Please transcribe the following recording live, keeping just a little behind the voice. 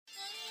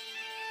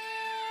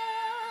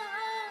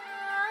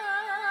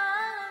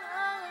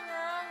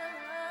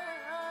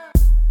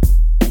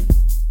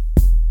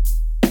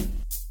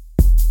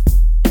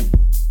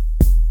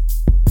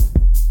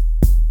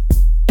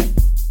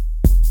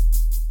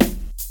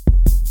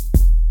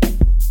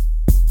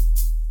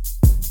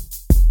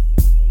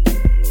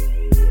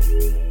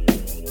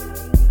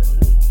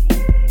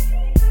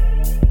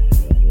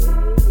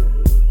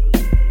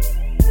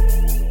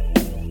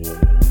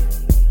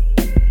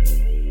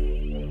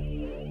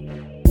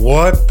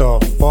What the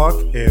fuck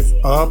is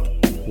up,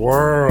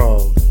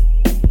 world?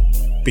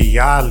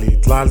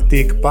 Biali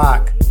Tlaltik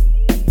Bak.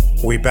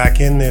 We back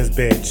in this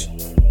bitch.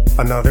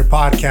 Another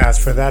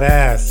podcast for that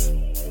ass.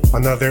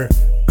 Another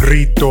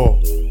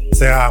grito,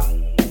 sea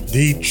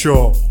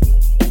dicho.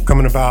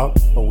 Coming about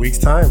a week's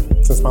time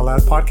since my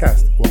last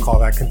podcast. We'll call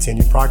that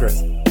continued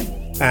progress.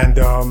 And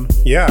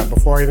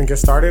before I even get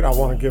started, I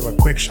want to give a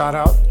quick shout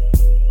out,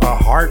 a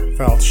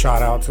heartfelt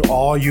shout out to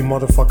all you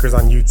motherfuckers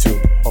on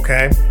YouTube,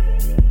 okay?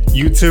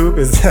 YouTube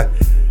is,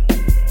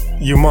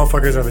 you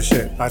motherfuckers are the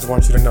shit. I just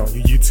want you to know,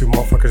 you YouTube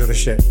motherfuckers are the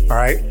shit, all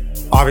right?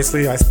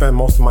 Obviously, I spend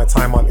most of my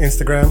time on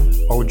Instagram,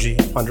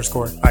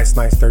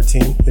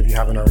 OG_IceNice13, if you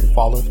haven't already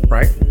followed,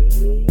 right?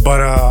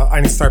 But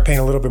I need to start paying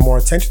a little bit more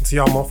attention to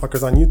y'all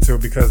motherfuckers on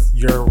YouTube because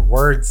your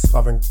words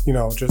of,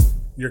 just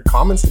your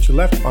comments that you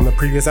left on the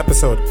previous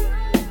episode,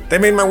 they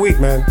made my week,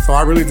 man. So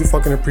I really do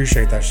fucking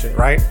appreciate that shit,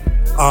 right?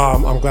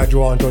 I'm glad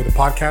you all enjoyed the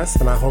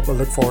podcast, and I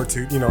look forward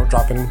to,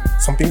 dropping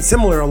something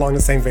similar along the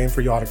same vein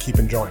for y'all to keep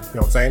enjoying, you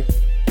know what I'm saying?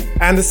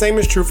 And the same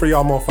is true for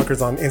y'all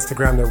motherfuckers on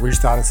Instagram that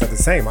reached out and said the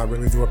same. I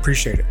really do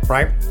appreciate it,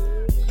 right?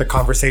 The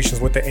conversations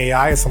with the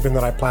AI is something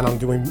that I plan on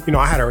doing,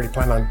 I had already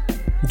planned on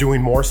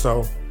doing more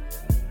so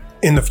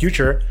in the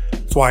future.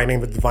 That's why I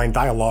named it Divine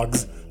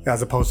Dialogues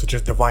as opposed to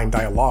just Divine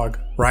Dialogue,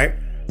 right?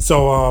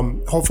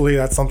 So hopefully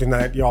that's something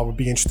that y'all would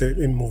be interested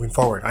in moving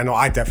forward. I know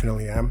I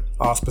definitely am,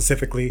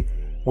 specifically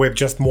with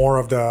just more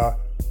of the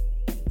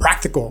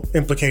practical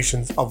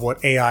implications of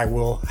what AI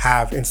will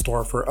have in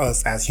store for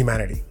us as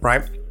humanity,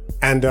 right?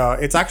 And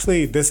it's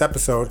actually, this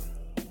episode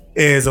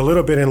is a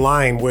little bit in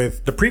line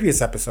with the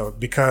previous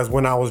episode, because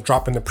when I was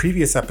dropping the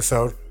previous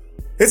episode,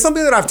 it's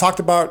something that I've talked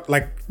about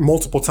like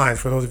multiple times.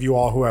 For those of you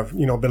all who have,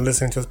 been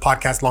listening to this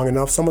podcast long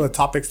enough, some of the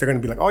topics, they're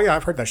going to be like, oh yeah,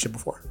 I've heard that shit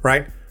before,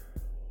 right?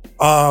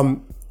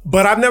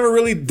 But I've never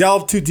really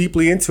delved too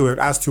deeply into it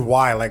as to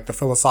why, like the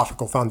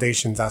philosophical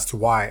foundations as to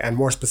why, and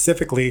more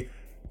specifically,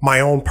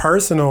 my own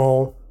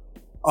personal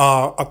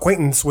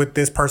acquaintance with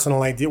this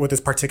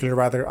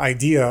particular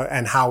idea,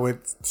 and how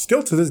it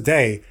still to this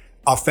day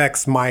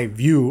affects my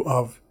view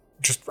of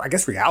just, I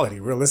guess, reality.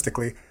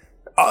 Realistically,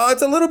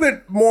 it's a little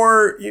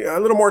more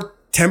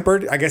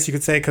tempered, I guess you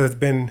could say, because it's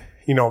been,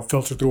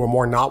 filtered through a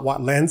more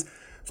Nahuatl lens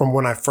from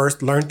when I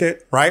first learned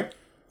it, right?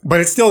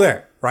 But it's still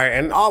there. Right.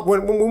 And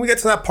when we get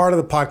to that part of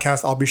the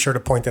podcast, I'll be sure to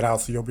point it out.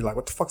 So you'll be like,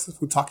 what the fuck is this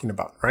food talking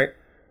about? Right.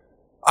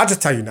 I'll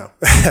just tell you now.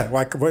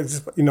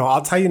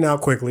 I'll tell you now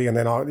quickly, and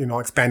then I'll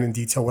expand in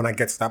detail when I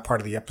get to that part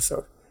of the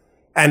episode.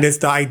 And it's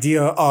the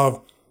idea of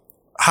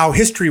how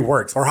history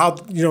works, or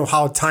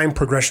how time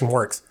progression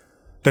works.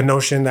 The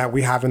notion that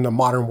we have in the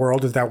modern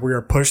world is that we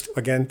are pushed,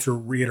 again, to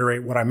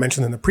reiterate what I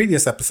mentioned in the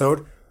previous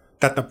episode,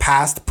 that the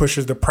past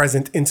pushes the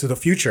present into the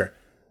future.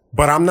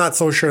 But I'm not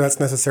so sure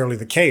that's necessarily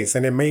the case.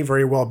 And it may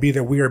very well be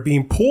that we are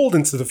being pulled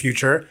into the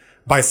future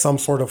by some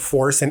sort of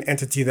force and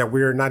entity that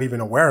we're not even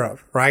aware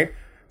of, right?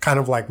 Kind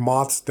of like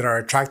moths that are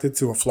attracted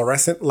to a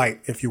fluorescent light,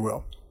 if you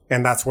will.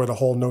 And that's where the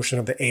whole notion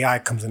of the AI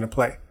comes into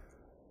play.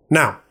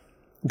 Now,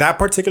 that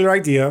particular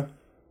idea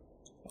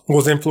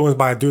was influenced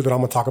by a dude that I'm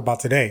going to talk about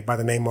today by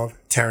the name of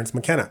Terence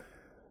McKenna.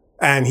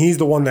 And he's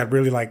the one that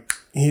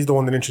he's the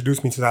one that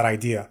introduced me to that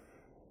idea.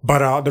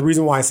 But the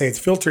reason why I say it's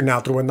filtered now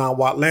through a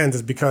Nahuatl lens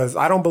is because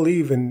I don't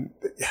believe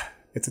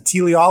it's a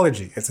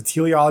teleology. It's a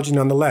teleology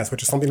nonetheless,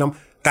 which is something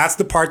that's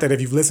the part that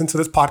if you've listened to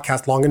this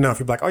podcast long enough,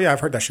 you'll be like, oh yeah,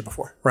 I've heard that shit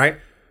before, right?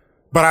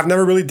 But I've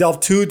never really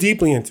delved too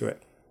deeply into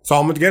it. So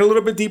I'm going to get a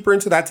little bit deeper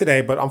into that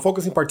today, but I'm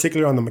focusing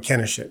particularly on the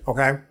McKenna shit,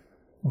 okay?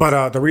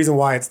 But the reason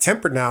why it's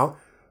tempered now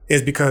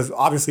is because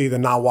obviously the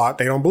Nahuatl,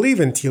 they don't believe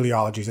in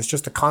teleologies. It's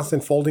just a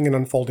constant folding and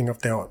unfolding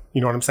of their own.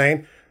 You know what I'm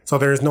saying? So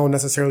there is no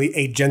necessarily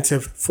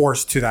agentive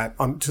force to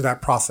that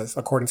process,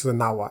 according to the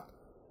Nahuatl.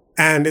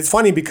 And it's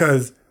funny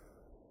because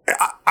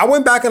I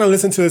went back and I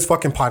listened to this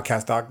fucking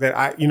podcast, dog, that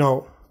I'm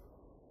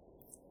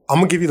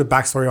going to give you the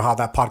backstory of how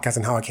that podcast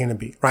and how it came to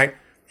be, right?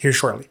 Here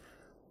shortly.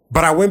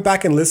 But I went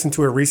back and listened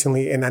to it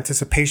recently in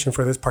anticipation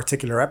for this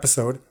particular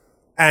episode.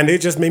 And it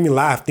just made me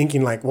laugh,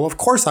 thinking like, well, of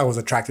course I was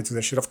attracted to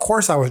this shit. Of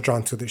course I was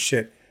drawn to this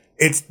shit.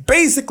 It's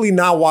basically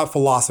Nahuatl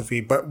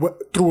philosophy, but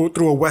through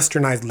a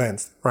westernized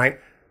lens, right?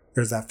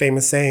 There's that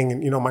famous saying,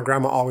 and my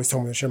grandma always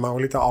told me this shit. My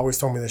abuelita always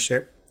told me this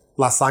shit.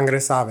 La sangre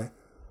sabe.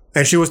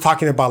 And she was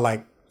talking about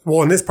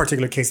in this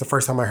particular case, the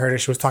first time I heard it,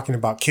 she was talking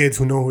about kids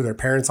who know who their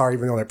parents are,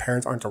 even though their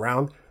parents aren't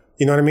around.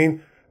 You know what I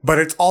mean?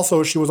 But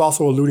she was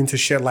also alluding to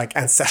shit like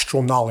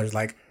ancestral knowledge.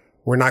 Like,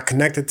 we're not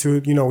connected to,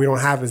 we don't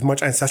have as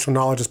much ancestral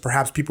knowledge as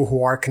perhaps people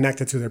who are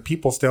connected to their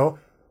people still.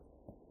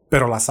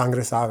 Pero la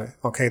sangre sabe.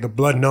 Okay. The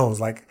blood knows,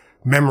 like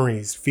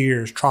memories,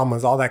 fears,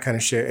 traumas, all that kind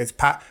of shit. It's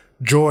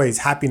joys,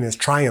 happiness,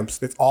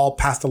 triumphs, it's all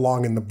passed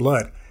along in the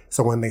blood.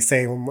 So when my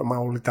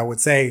abuelita would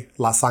say,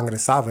 la sangre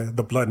sabe,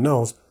 the blood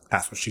knows,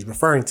 that's what she's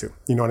referring to.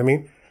 You know what I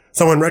mean?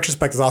 So in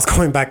retrospect, as I was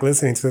going back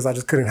listening to this, I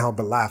just couldn't help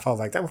but laugh. I was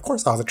like, damn, of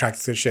course I was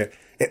attracted to this shit.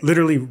 It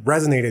literally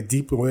resonated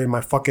deeply within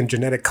my fucking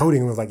genetic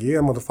coding. It was like, yeah,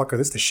 motherfucker,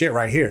 this is the shit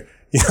right here.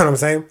 You know what I'm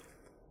saying?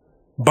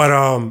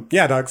 But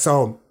yeah, dog.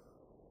 So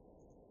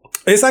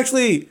it's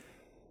actually,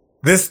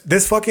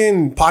 This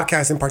fucking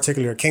podcast in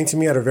particular came to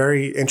me at a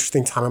very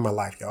interesting time in my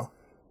life, yo.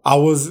 I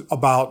was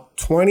about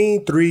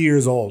 23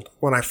 years old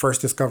when I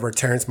first discovered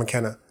Terence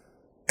McKenna.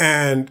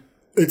 And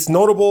it's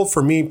notable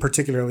for me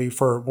particularly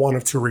for one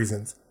of two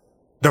reasons.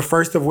 The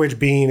first of which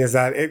being is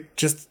that it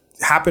just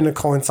happened to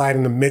coincide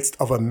in the midst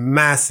of a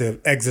massive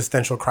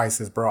existential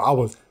crisis, bro. I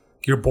was,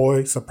 your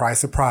boy, surprise,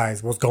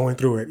 surprise, was going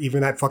through it,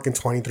 even at fucking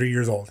 23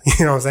 years old.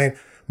 You know what I'm saying?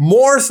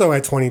 More so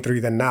at 23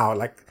 than now.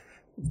 Like,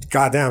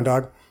 goddamn,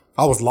 dog.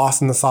 I was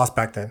lost in the sauce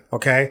back then,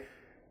 okay?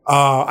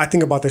 I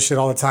think about this shit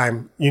all the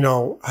time. You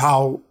know,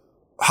 how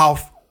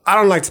I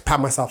don't like to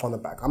pat myself on the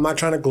back. I'm not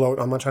trying to gloat.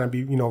 I'm not trying to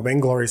be,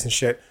 vainglorious and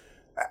shit.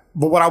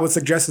 But what I would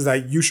suggest is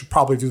that you should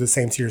probably do the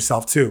same to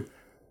yourself too.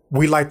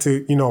 We like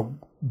to,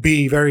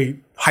 be very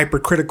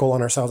hypercritical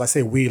on ourselves. I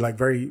say we, like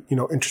very,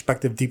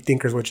 introspective, deep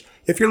thinkers, which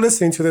if you're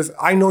listening to this,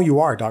 I know you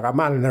are, dog. I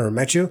might have never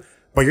met you,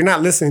 but you're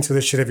not listening to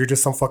this shit if you're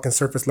just some fucking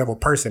surface level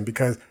person,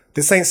 because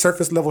this ain't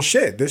surface level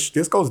shit.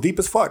 This goes deep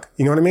as fuck.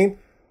 You know what I mean?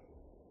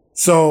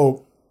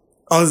 So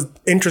us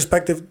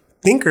introspective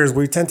thinkers,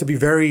 we tend to be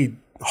very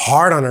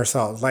hard on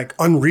ourselves, like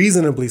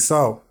unreasonably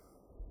so.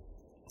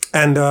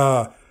 And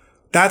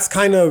that's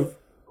kind of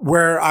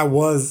where I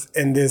was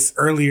in this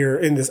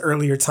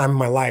earlier time in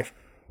my life.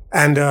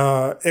 And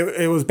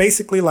it was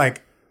basically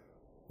like,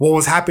 what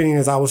was happening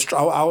is I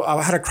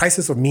had a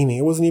crisis of meaning.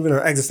 It wasn't even an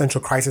existential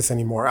crisis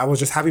anymore. I was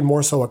just having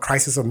more so a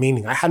crisis of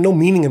meaning. I had no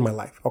meaning in my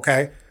life,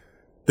 okay?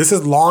 This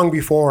is long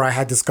before I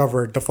had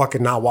discovered the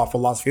fucking Nahuatl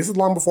philosophy. This is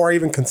long before I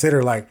even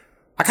considered, like,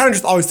 I kind of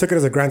just always took it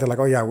as a granted, like,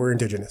 oh yeah, we're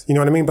indigenous. You know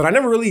what I mean? But I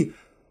never really,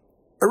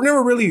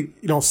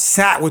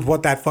 sat with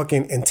what that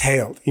fucking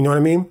entailed. You know what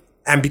I mean?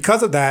 And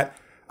because of that,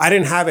 I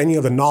didn't have any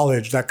of the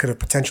knowledge that could have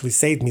potentially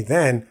saved me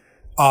then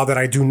that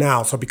I do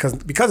now. So because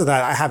of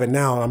that, I have it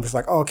now. And I'm just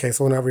like, oh, okay.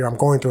 So whenever I'm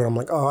going through it, I'm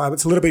like, oh,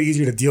 it's a little bit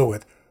easier to deal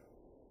with.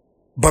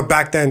 But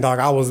back then, dog,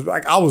 I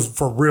was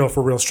for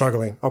real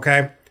struggling.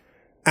 Okay.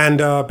 And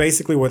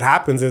basically what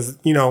happens is,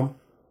 I'm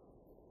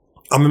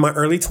in my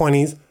early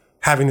 20s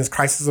having this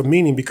crisis of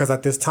meaning, because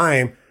at this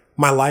time,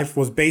 my life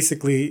was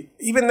basically,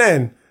 even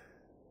then,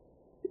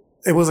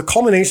 it was a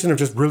culmination of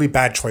just really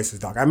bad choices,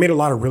 dog. I made a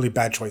lot of really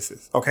bad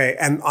choices. Okay.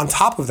 And on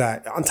top of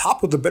that,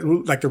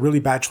 the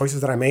really bad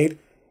choices that I made,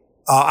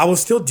 I was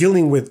still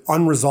dealing with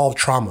unresolved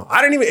trauma.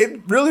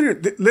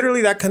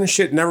 Literally that kind of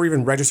shit never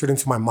even registered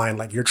into my mind.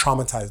 Like, you're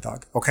traumatized,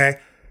 dog. Okay.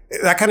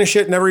 That kind of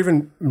shit never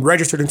even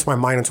registered into my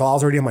mind until I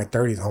was already in my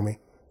 30s, homie.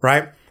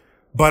 Right.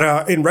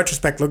 But in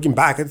retrospect, looking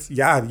back,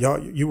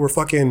 you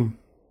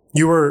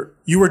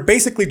were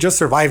basically just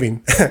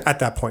surviving at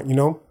that point.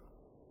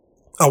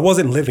 I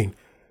wasn't living.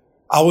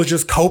 I was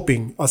just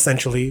coping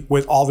essentially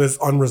with all this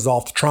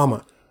unresolved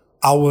trauma.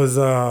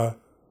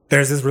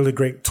 There's this really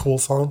great Tool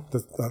song.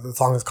 The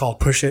song is called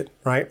Push It,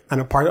 right?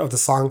 And a part of the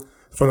song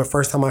from the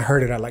first time I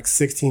heard it at like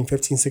 16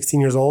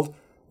 years old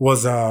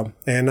was,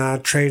 and I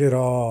trade it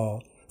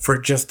all for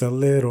just a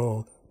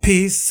little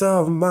peace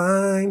of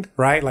mind,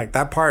 right? Like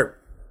that part,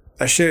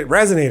 that shit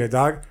resonated,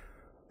 dog.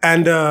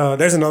 And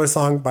there's another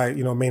song by,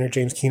 Maynard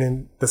James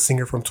Keenan, the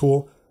singer from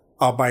Tool,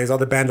 by his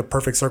other band, The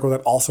Perfect Circle,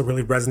 that also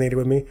really resonated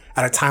with me.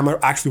 At a time, I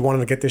actually wanted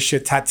to get this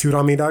shit tattooed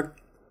on me, dog.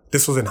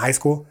 This was in high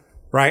school,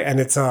 right?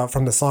 And it's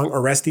from the song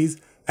Orestes,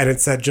 and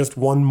it said, just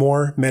one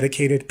more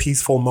medicated,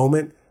 peaceful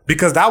moment.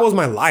 Because that was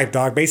my life,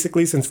 dog.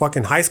 Basically, since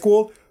fucking high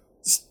school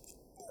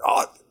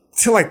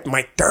till like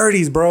my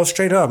 30s, bro,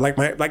 straight up. Like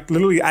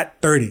literally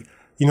at 30.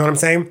 You know what I'm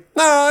saying?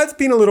 Nah, it's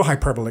being a little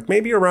hyperbolic.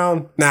 Maybe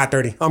around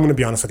 30. I'm gonna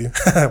be honest with you.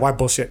 Why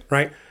bullshit,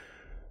 right?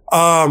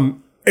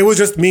 It was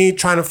just me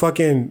trying to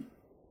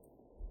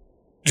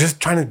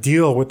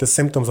deal with the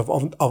symptoms of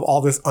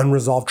all this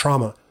unresolved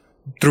trauma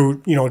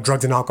through,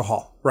 drugs and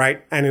alcohol,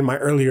 right? And in my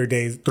earlier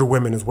days, through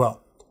women as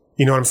well.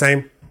 You know what I'm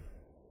saying?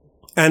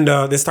 And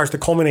this starts to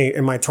culminate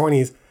in my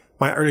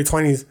early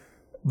 20s,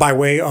 by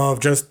way of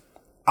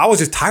I was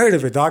just tired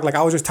of it, dog. Like,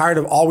 I was just tired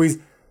of always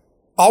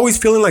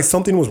feeling like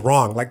something was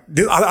wrong. Like,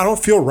 I don't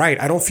feel right.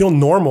 I don't feel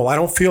normal. I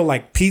don't feel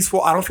like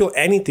peaceful. I don't feel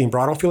anything,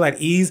 bro. I don't feel at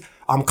ease.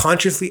 I'm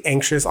consciously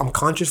anxious. I'm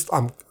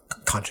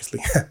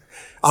constantly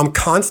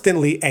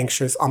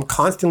anxious. I'm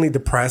constantly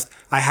depressed.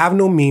 I have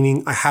no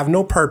meaning. I have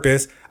no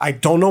purpose. I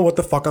don't know what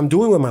the fuck I'm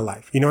doing with my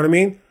life. You know what I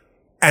mean?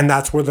 And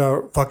that's where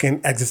the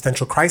fucking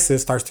existential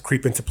crisis starts to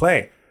creep into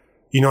play.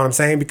 You know what I'm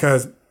saying?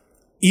 Because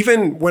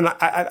even when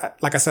I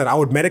like I said, I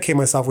would medicate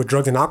myself with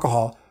drugs and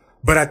alcohol.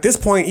 But at this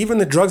point, even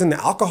the drugs and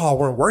the alcohol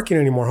weren't working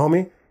anymore,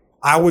 homie.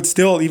 I would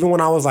still, even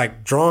when I was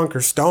like drunk or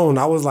stoned,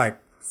 I was like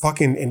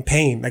fucking in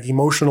pain, like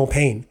emotional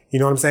pain. You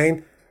know what I'm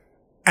saying?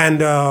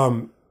 And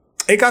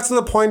it got to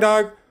the point,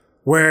 dog,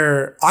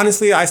 where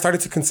honestly, I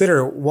started to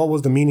consider what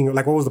was the meaning,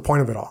 like what was the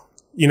point of it all,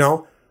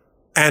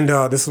 And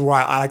this is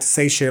why I like to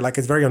say shit. Like,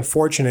 it's very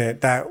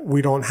unfortunate that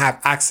we don't have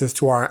access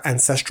to our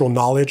ancestral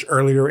knowledge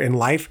earlier in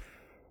life,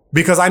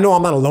 because I know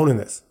I'm not alone in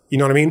this. You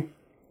know what I mean?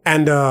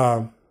 And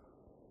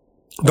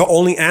the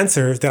only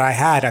answers that I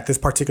had at this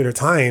particular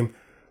time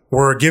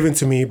were given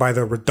to me by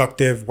the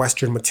reductive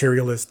Western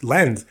materialist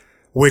lens,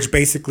 which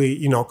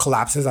basically,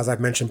 collapses, as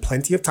I've mentioned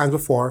plenty of times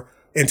before,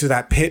 into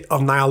that pit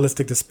of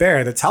nihilistic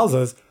despair that tells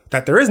us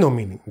that there is no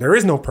meaning. There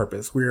is no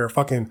purpose. We are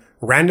fucking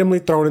randomly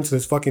thrown into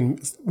this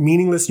fucking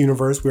meaningless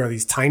universe. We are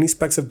these tiny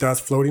specks of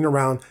dust floating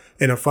around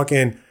in a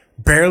fucking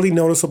barely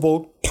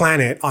noticeable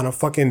planet on a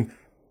fucking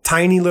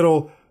tiny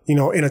little,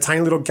 in a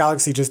tiny little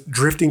galaxy, just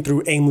drifting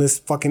through aimless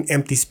fucking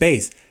empty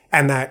space.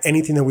 And that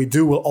anything that we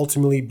do will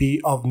ultimately be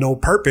of no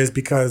purpose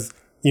because,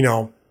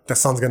 the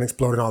sun's going to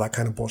explode and all that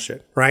kind of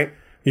bullshit, right?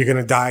 You're going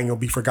to die and you'll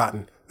be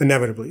forgotten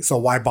inevitably. So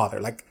why bother?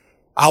 Like,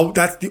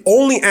 that's the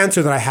only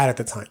answer that I had at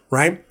the time,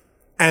 right?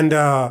 And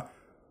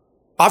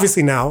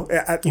obviously now,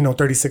 at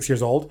 36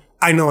 years old,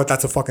 I know that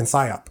that's a fucking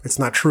psyop. It's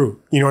not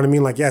true. You know what I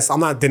mean? Like, yes, I'm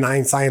not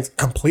denying science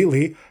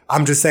completely.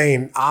 I'm just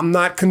saying I'm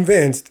not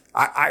convinced.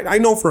 I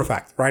know for a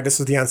fact, right? This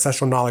is the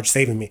ancestral knowledge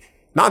saving me.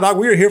 Nah, dog,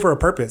 we are here for a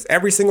purpose.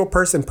 Every single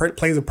person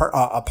plays a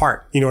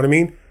part. You know what I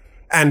mean?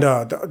 And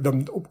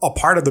a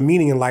part of the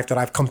meaning in life that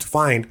I've come to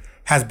find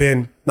has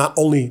been not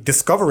only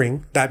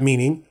discovering that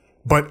meaning,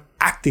 but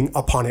acting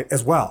upon it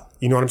as well.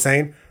 You know what I'm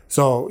saying?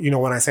 So,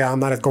 when I say I'm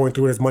not going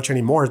through it as much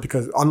anymore, is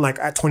because unlike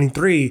at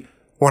 23,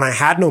 when I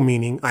had no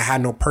meaning, I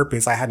had no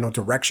purpose, I had no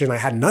direction, I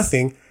had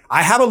nothing,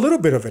 I have a little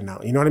bit of it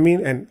now. You know what I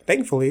mean? And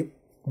thankfully,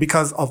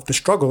 because of the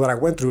struggle that I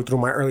went through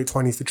my early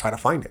 20s to try to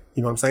find it.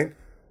 You know what I'm saying?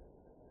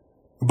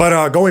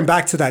 But going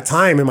back to that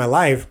time in my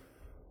life,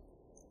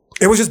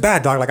 it was just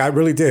bad, dog. Like, I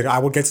really did. I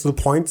would get to the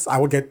point. I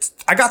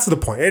got to the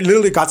point. It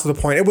literally got to the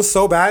point. It was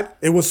so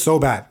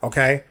bad.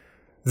 Okay?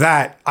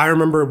 That I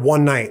remember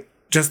one night,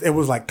 it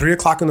was like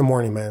 3:00 in the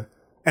morning, man.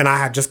 And I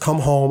had just come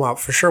home. I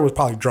for sure was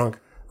probably drunk,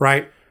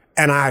 right?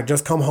 And I had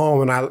just come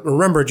home and I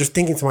remember just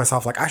thinking to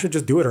myself, like, I should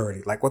just do it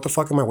already. Like, what the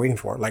fuck am I waiting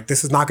for? Like,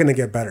 this is not going to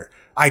get better.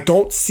 I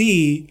don't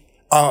see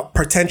a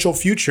potential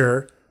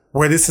future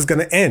where this is going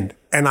to end.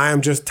 And I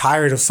am just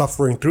tired of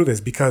suffering through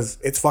this because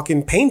it's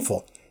fucking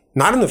painful.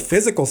 Not in the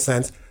physical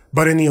sense,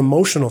 but in the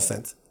emotional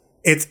sense.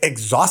 It's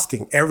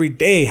exhausting every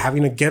day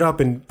having to get up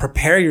and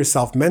prepare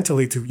yourself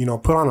mentally to,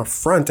 put on a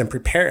front and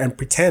prepare and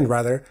pretend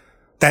rather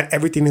that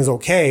everything is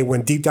okay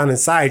when deep down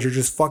inside, you're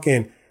just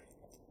fucking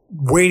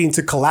waiting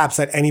to collapse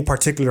at any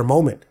particular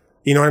moment.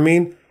 You know what I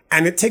mean?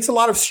 And it takes a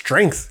lot of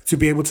strength to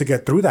be able to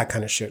get through that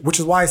kind of shit, which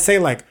is why I say,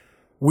 like,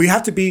 we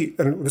have to be,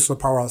 and this is the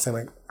part where I was saying,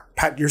 like,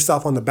 pat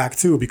yourself on the back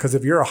too, because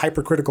if you're a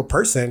hypercritical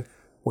person,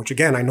 which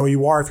again, I know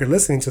you are if you're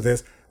listening to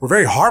this, we're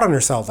very hard on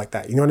ourselves like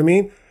that. You know what I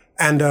mean?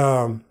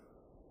 And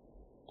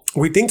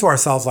we think to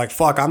ourselves like,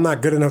 fuck, I'm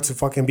not good enough to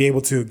fucking be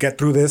able to get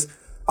through this.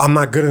 I'm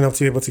not good enough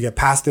to be able to get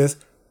past this.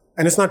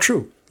 And it's not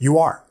true. You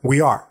are.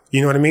 We are.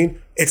 You know what I mean?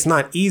 It's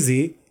not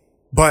easy,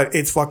 but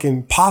it's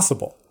fucking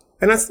possible.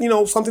 And that's,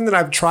 something that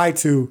I've tried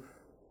to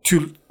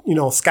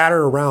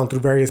scatter around through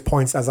various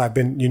points as I've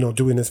been,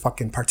 doing this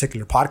fucking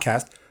particular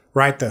podcast,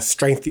 right?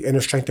 The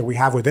inner strength that we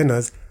have within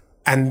us.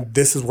 And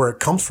this is where it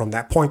comes from,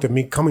 that point of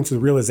me coming to the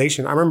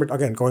realization. I remember,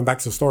 again, going back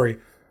to the story,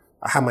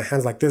 I had my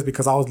hands like this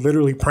because I was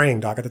literally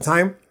praying, dog, at the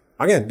time.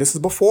 Again, this is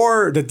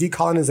before the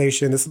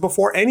decolonization. This is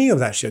before any of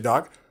that shit,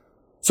 dog.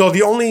 So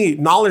the only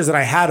knowledge that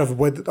I had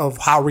of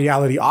how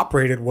reality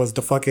operated was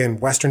the fucking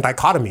Western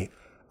dichotomy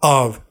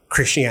of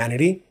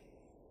Christianity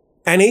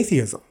and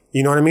atheism.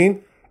 You know what I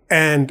mean?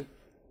 And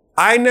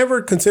I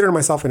never considered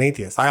myself an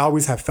atheist. I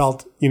always have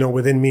felt,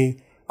 within me,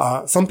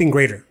 something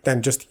greater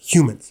than just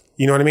humans.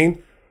 You know what I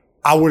mean?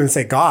 I wouldn't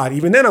say God.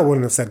 Even then, I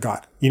wouldn't have said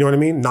God. You know what I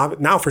mean?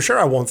 Now for sure,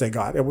 I won't say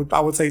God. I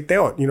would say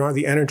Teo,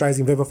 the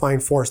energizing, vivifying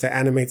force that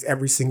animates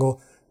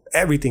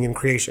everything in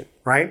creation,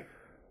 right?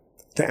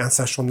 The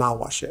ancestral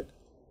Nahuatl shit.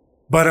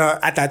 But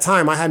at that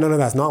time, I had none of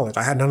that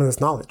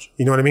knowledge.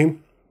 You know what I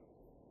mean?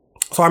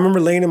 So I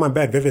remember laying in my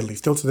bed vividly,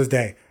 still to this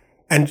day,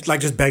 and like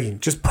just begging,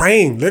 just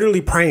praying,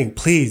 literally praying,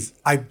 please,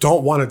 I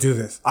don't want to do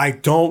this. I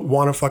don't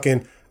want to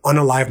fucking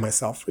unalive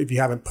myself if you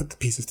haven't put the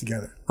pieces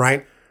together,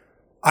 right?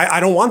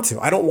 I don't want to.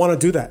 I don't want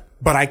to do that.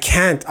 But I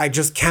can't. I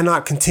just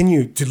cannot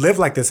continue to live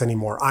like this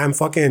anymore. I am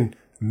fucking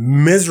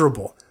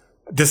miserable.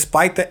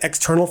 Despite the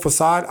external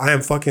facade, I am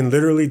fucking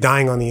literally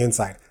dying on the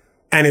inside.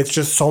 And it's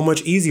just so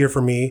much easier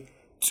for me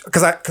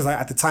because I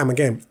at the time,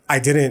 again, I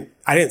didn't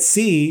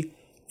see,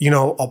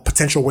 a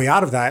potential way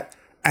out of that.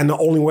 And the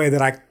only way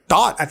that I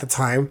thought at the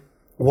time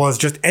was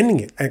just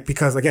ending it. And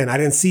because again, I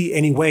didn't see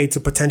any way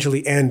to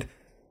potentially end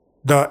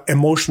the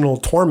emotional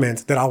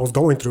torment that I was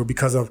going through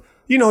because of,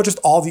 just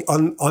all the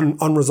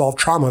unresolved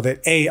trauma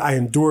that I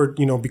endured,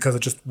 because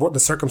of just what the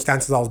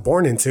circumstances I was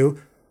born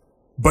into,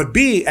 but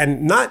B,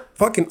 and not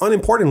fucking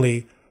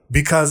unimportantly,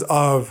 because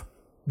of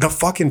the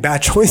fucking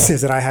bad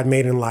choices that I had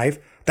made in life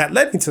that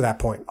led me to that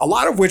point. A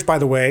lot of which, by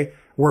the way,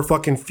 were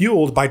fucking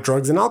fueled by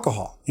drugs and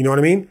alcohol. You know what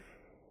I mean?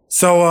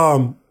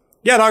 So,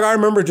 yeah, dog, I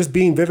remember just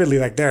being vividly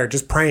like there,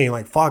 just praying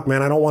like, fuck,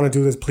 man, I don't want to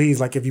do this.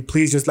 Please. Like, if you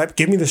please just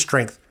give me the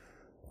strength.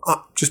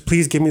 Just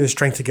please give me the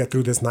strength to get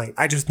through this night.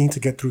 I just need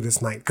to get through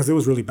this night because it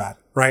was really bad,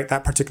 right?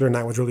 That particular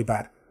night was really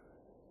bad.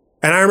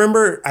 And I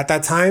remember at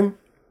that time,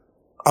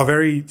 a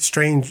very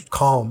strange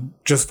calm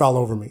just fell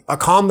over me. A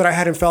calm that I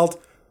hadn't felt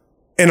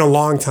in a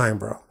long time,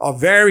 bro. A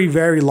very,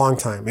 very long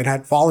time. It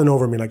had fallen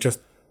over me like just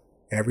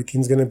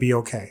everything's going to be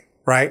okay,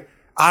 right?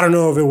 I don't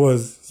know if it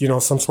was,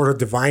 some sort of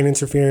divine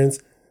interference.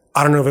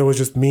 I don't know if it was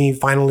just me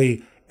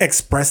finally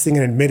expressing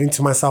and admitting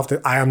to myself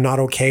that I am not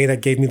okay.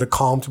 That gave me the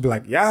calm to be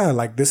like, yeah,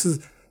 like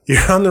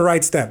you're on the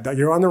right step.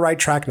 You're on the right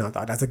track now,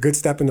 dog. That's a good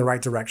step in the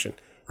right direction,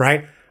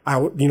 right?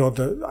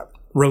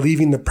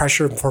 Relieving the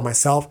pressure for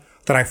myself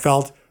that I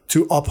felt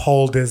to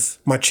uphold this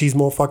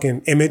machismo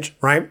fucking image,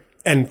 right?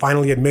 And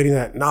finally admitting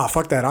that, nah,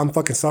 fuck that. I'm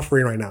fucking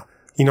suffering right now.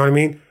 You know what I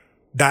mean?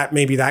 That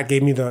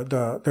gave me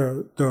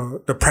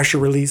the pressure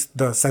release,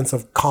 the sense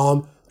of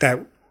calm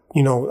that,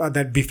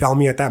 that befell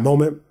me at that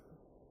moment.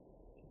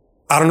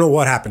 I don't know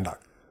what happened,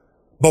 doc.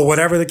 But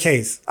whatever the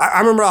case, I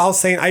remember I was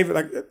saying,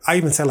 I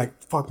even said like,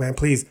 fuck man,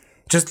 please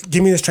just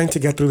give me the strength to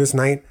get through this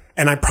night.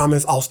 And I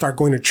promise I'll start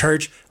going to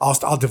church.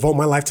 I'll devote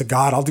my life to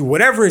God. I'll do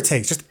whatever it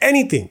takes, just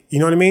anything, you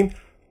know what I mean?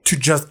 To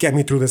just get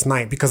me through this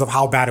night because of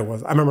how bad it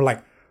was. I remember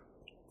like,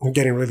 I'm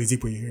getting really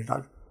deep with you here,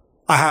 dog.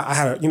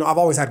 I've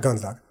always had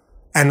guns, dog.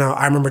 And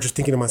I remember just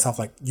thinking to myself,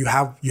 like, you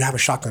have a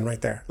shotgun right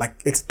there.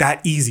 Like, it's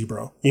that easy,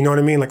 bro. You know what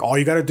I mean? Like, all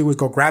you got to do is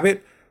go grab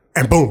it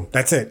and boom,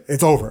 that's it.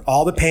 It's over.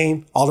 All the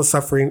pain, all the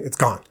suffering, it's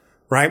gone,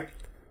 right?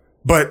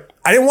 But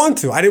I didn't want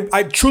to.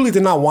 I truly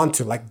did not want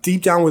to. Like,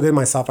 deep down within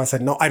myself, I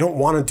said, no, I don't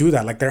want to do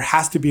that. Like, there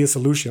has to be a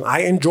solution. I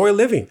enjoy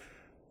living.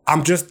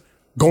 I'm just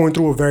going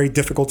through a very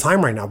difficult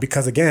time right now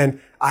because,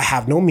 again, I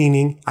have no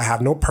meaning. I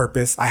have no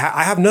purpose. I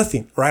have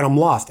nothing, right? I'm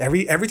lost.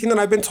 Everything that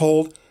I've been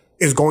told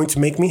is going to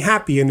make me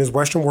happy in this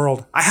Western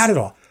world. I had it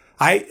all.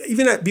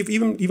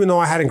 Even though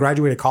I hadn't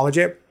graduated college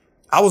yet,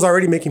 I was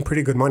already making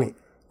pretty good money,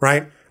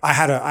 right? I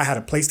had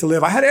a place to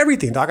live. I had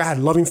everything, dog. I had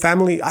a loving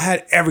family. I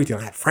had everything.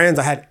 I had friends.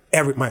 I had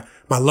my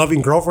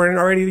loving girlfriend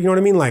already. You know what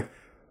I mean? Like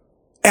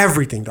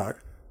everything, dog.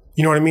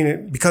 You know what I mean?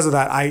 And because of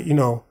that,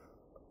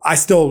 I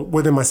still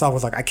within myself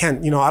was like, I can't,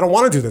 I don't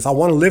want to do this. I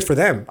want to live for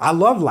them. I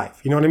love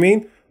life. You know what I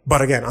mean?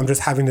 But again, I'm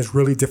just having this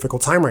really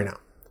difficult time right now.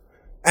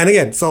 And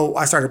again, so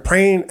I started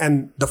praying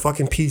and the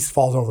fucking peace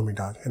falls over me,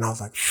 dog. And I was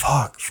like,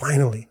 fuck,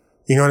 finally.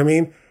 You know what I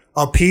mean?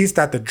 A peace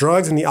that the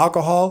drugs and the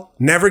alcohol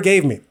never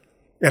gave me.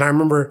 And I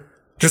remember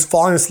just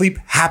falling asleep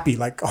happy.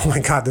 Like, oh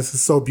my God, this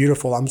is so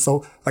beautiful. I'm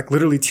so like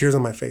literally tears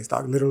on my face,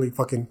 dog. Literally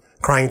fucking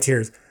crying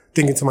tears.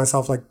 Thinking to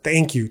myself like,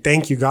 thank you,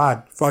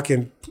 God.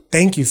 Fucking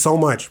thank you so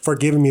much for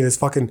giving me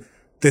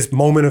this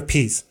moment of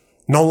peace.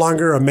 No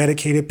longer a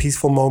medicated,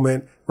 peaceful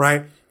moment,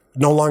 right?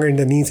 No longer in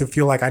the need to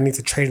feel like I need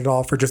to trade it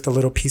all for just a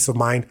little peace of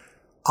mind.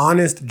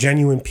 Honest,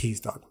 genuine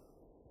peace, dog.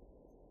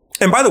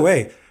 And by the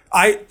way,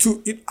 I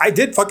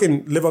did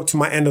fucking live up to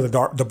my end of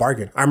the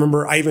bargain. I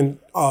remember I even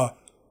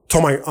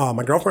told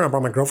my girlfriend, I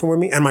brought my girlfriend with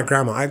me and my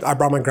grandma. I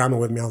brought my grandma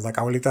with me. I was like,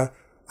 Abuelita,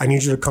 I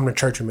need you to come to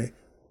church with me.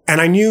 And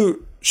I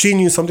knew she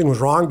knew something was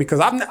wrong because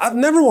I've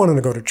never wanted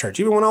to go to church.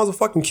 Even when I was a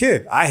fucking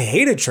kid, I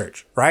hated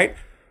church, right?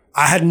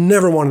 I had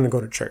never wanted to go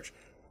to church.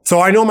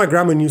 So I know my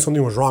grandma knew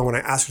something was wrong when I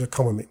asked her to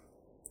come with me.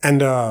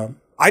 And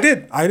I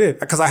did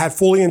because I had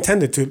fully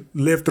intended to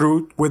live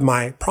through with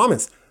my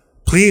promise.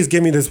 Please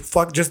give me this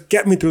just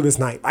get me through this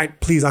night.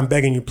 I'm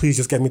begging you, please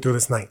just get me through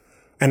this night.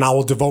 And I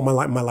will devote my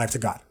life to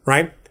God,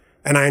 right?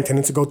 And I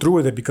intended to go through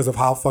with it because of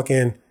how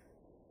fucking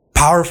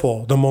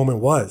powerful the moment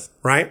was,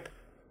 right?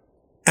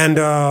 And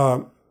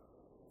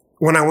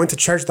when I went to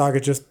church, dog,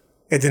 it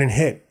didn't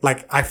hit.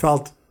 Like I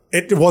felt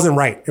it wasn't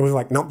right. It was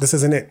like, no, this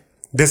isn't it.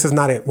 This is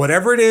not it.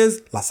 Whatever it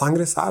is, la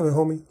sangre sabe,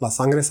 homie. La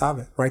sangre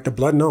sabe, right? The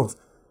blood knows.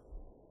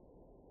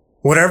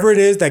 Whatever it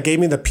is that gave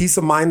me the peace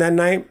of mind that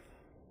night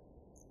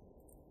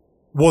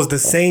was the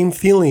same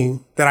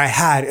feeling that I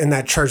had in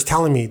that church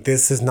telling me,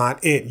 this is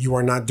not it. You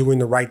are not doing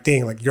the right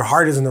thing. Like your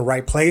heart is in the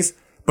right place,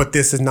 but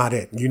this is not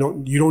it. You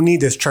don't need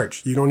this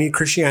church. You don't need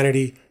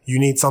Christianity. You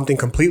need something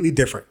completely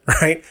different,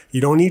 right? You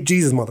don't need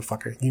Jesus,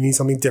 motherfucker. You need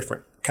something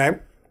different, okay?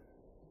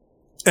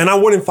 And I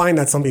wouldn't find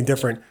that something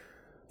different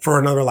for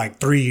another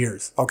like 3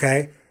 years,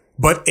 okay?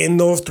 But in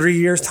those 3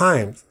 years'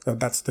 time,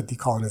 that's the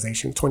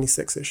decolonization,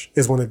 26-ish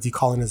is when the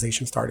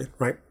decolonization started,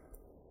 right?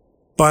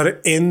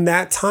 But in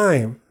that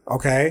time,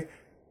 okay,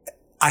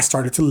 I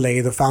started to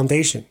lay the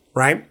foundation,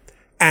 right?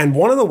 And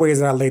one of the ways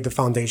that I laid the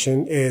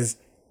foundation is,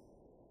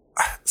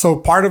 so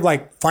part of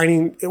like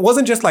finding, it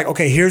wasn't just like,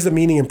 okay, here's the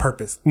meaning and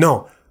purpose.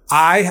 No,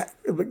 I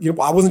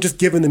wasn't just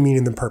given the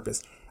meaning and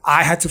purpose.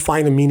 I had to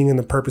find the meaning and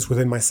the purpose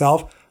within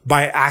myself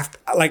by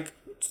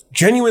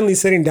genuinely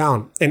sitting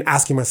down and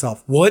asking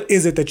myself, what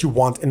is it that you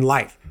want in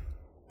life?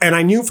 And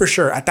I knew for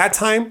sure at that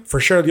time,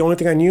 the only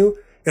thing I knew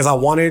is I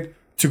wanted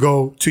to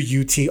go to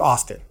UT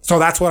Austin. So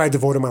that's what I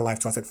devoted my life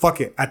to. I said,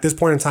 fuck it. At this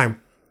point in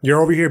time, you're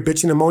over here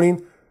bitching and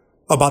moaning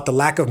about the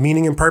lack of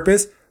meaning and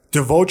purpose.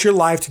 Devote your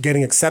life to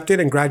getting accepted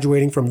and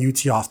graduating from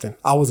UT Austin.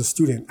 I was a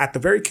student at the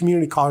very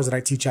community college that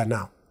I teach at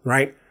now,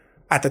 right?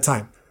 At the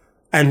time.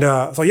 And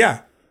so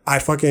yeah, I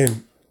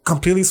fucking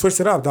completely switched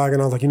it up, dog.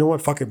 And I was like, you know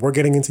what? Fuck it. We're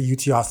getting into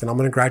UT Austin. I'm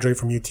going to graduate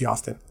from UT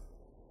Austin.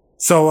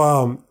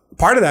 So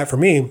part of that for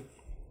me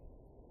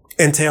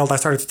entailed I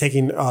started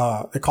taking,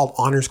 they're called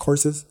honors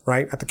courses,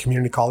 right? At the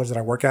community college that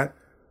I work at.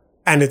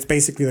 And it's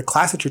basically the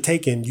class that you're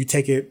taking, you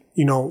take it,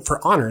 for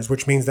honors,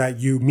 which means that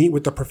you meet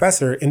with the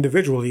professor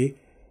individually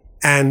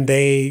and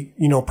they,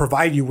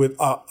 provide you with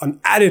an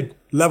added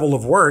level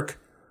of work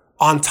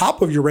on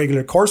top of your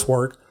regular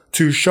coursework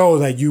to show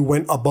that you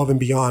went above and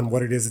beyond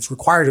what it is that's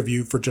required of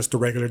you for just a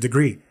regular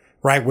degree,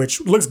 right?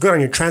 Which looks good on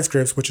your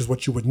transcripts, which is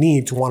what you would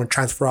need to want to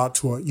transfer out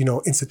to a,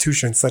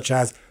 institution such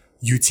as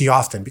UT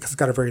Austin, because it's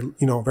got a very,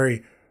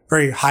 very,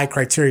 very high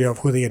criteria of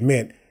who they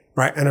admit,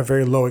 right? And a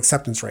very low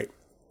acceptance rate.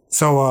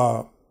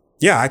 So,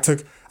 I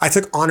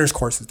took honors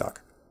courses, Doug.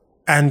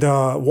 And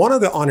one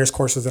of the honors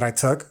courses that I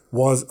took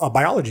was a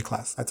biology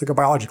class. I took a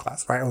biology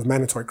class, right? It was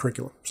mandatory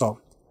curriculum. So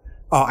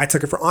I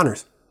took it for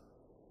honors.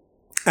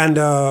 And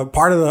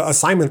part of the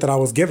assignment that I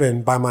was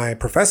given by my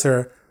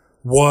professor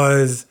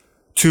was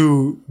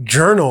to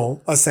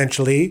journal,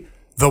 essentially,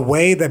 the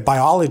way that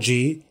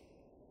biology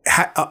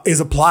is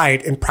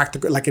applied in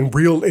practical, like in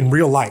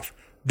real life.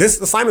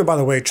 This assignment, by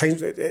the way,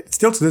 changed it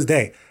still to this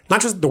day.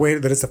 Not just the way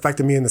that it's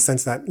affected me in the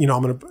sense that,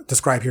 I'm going to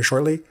describe here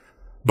shortly,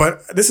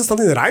 but this is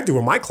something that I do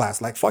in my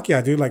class. Like, fuck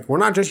yeah, dude. Like, we're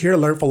not just here to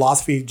learn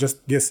philosophy,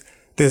 just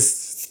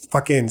this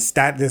fucking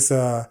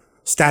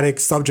static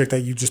subject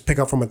that you just pick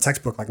up from a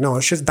textbook. Like, no,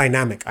 it's just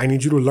dynamic. I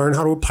need you to learn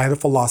how to apply the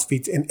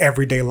philosophy in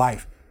everyday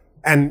life.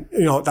 And,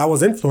 that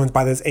was influenced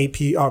by this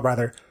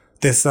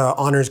this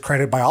honors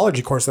credit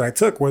biology course that I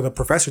took, where the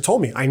professor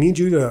told me, I need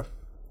you to,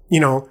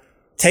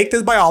 take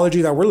this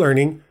biology that we're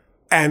learning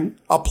and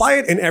apply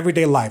it in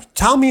everyday life.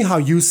 Tell me how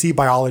you see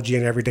biology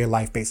in everyday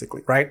life,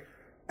 basically, right?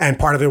 And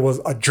part of it was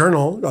a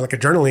journal, like a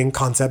journaling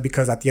concept,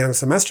 because at the end of the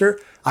semester,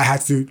 I had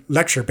to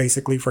lecture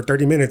basically for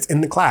 30 minutes in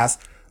the class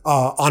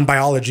on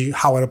biology,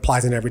 how it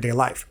applies in everyday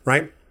life,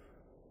 right?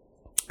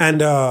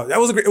 And it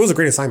was a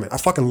great assignment. I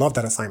fucking loved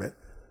that assignment.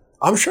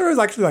 I'm sure there's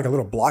actually like a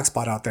little blog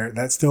spot out there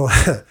that still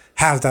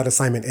has that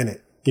assignment in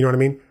it. You know what I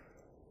mean?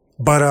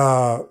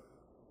 But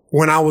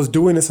when I was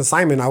doing this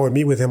assignment, I would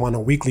meet with him on a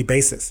weekly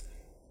basis.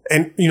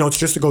 And, it's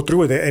just to go through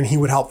with it. And he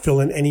would help fill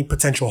in any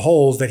potential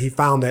holes that he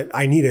found that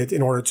I needed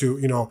in order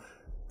to,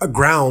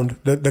 ground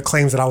the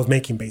claims that I was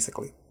making,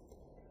 basically.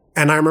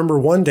 And I remember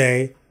one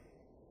day,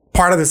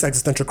 part of this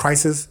existential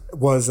crisis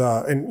was,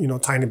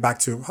 tying it back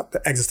to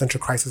the existential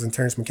crisis in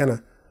Terence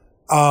McKenna,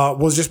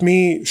 was just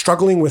me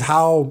struggling with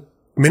how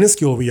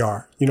minuscule we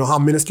are, how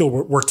minuscule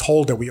we're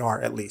told that we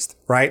are, at least,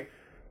 right?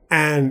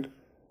 And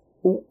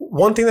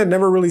one thing that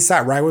never really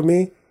sat right with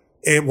me,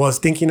 it was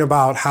thinking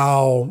about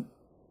how,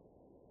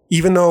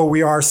 even though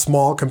we are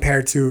small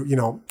compared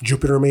to,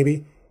 Jupiter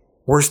maybe,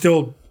 we're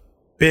still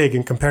big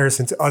in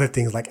comparison to other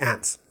things like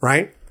ants,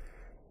 right?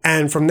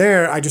 And from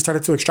there, I just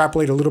started to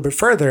extrapolate a little bit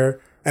further,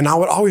 and I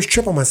would always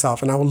trip on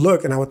myself, and I would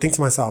look and I would think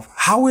to myself,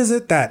 how is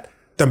it that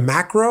the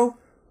macro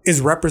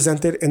is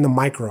represented in the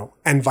micro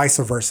and vice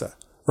versa,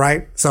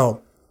 right?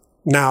 So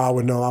now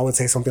I would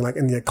say something like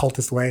in the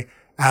occultist way,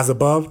 as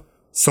above,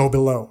 so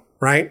below,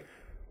 right?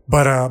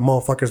 But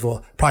motherfuckers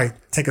will probably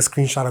take a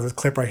screenshot of this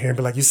clip right here and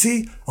be like, you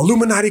see,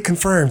 Illuminati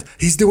confirmed.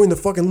 He's doing the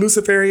fucking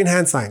Luciferian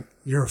hand sign.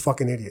 You're a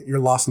fucking idiot. You're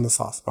lost in the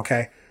sauce,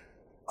 okay?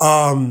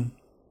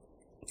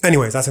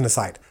 Anyways, that's an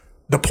aside.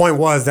 The point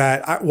was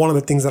that one of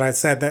the things that I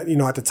said that,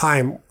 at the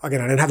time, again,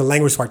 I didn't have the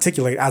language to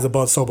articulate as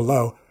above, so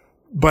below,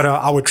 but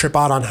I would trip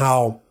out on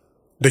how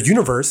the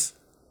universe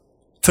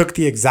took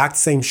the exact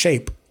same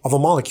shape of a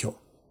molecule.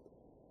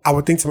 I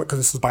would think to, because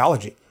this was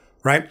biology,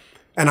 right?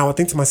 And I would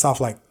think to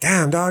myself like,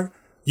 damn, dog,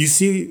 you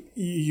see,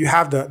 you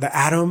have the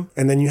atom,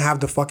 and then you have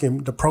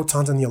the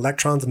protons and the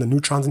electrons and the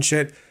neutrons and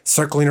shit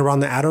circling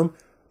around the atom.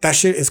 That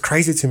shit is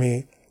crazy to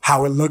me,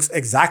 how it looks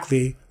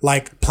exactly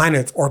like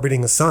planets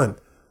orbiting a sun.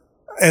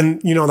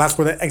 And, that's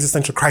where the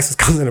existential crisis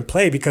comes into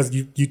play, because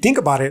you think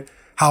about it,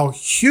 how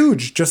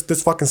huge just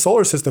this fucking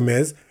solar system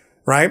is,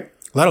 right?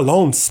 Let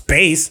alone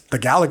space, the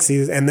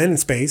galaxies, and then in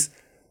space.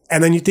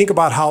 And then you think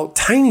about how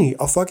tiny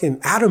a fucking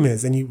atom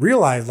is, and you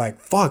realize like,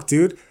 fuck,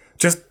 dude,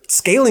 just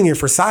scaling it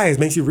for size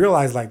makes you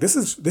realize like, this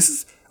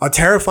is a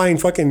terrifying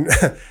fucking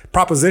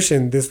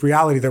proposition, this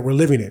reality that we're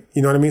living in.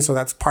 You know what I mean? So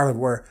that's part of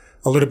where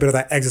a little bit of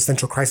that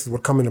existential crisis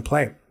would come into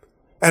play.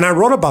 And I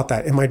wrote about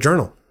that in my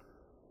journal.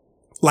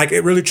 Like,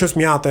 it really trips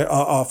me out that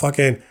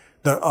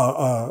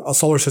a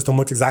solar system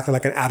looks exactly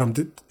like an atom,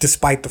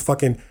 despite the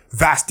fucking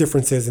vast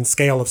differences in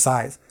scale of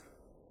size.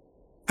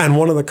 And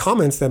one of the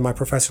comments that my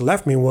professor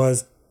left me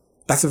was,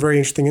 that's a very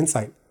interesting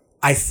insight.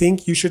 I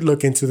think you should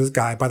look into this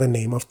guy by the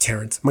name of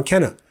Terence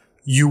McKenna.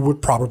 You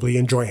would probably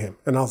enjoy him.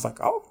 And I was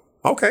like, oh,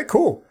 okay,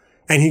 cool.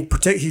 And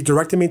he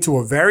directed me to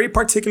a very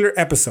particular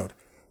episode,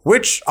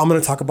 which I'm going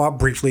to talk about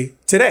briefly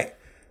today.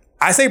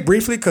 I say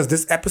briefly because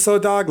this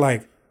episode, dog,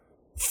 like,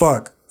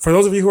 fuck. For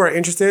those of you who are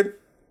interested,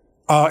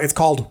 it's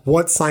called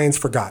What Science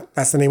Forgot.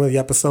 That's the name of the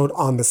episode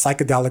on the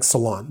Psychedelic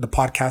Salon, the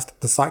podcast,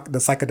 the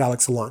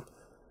Psychedelic Salon.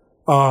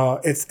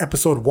 It's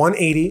episode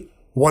 180,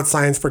 What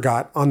Science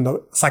Forgot, on the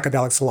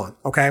Psychedelic Salon.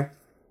 Okay.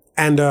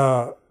 And,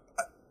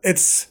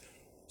 it's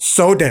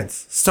so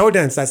dense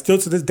that still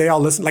to this day,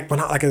 I'll listen, like when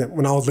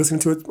I was listening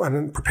to it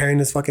and preparing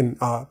this fucking,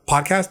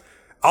 podcast,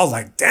 I was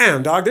like,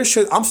 damn, dog, this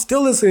shit, I'm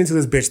still listening to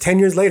this bitch 10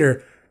 years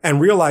later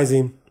and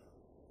realizing,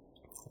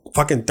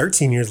 fucking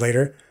 13 years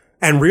later,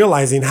 and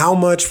realizing how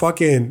much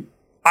fucking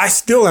I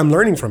still am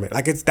learning from it.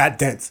 Like, it's that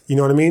dense. You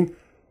know what I mean?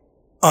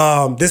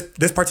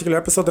 This particular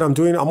episode that I'm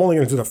doing, I'm only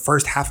going to do the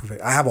first half of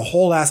it. I have a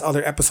whole ass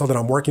other episode that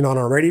I'm working on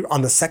already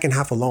on the second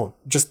half alone.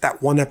 Just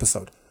that one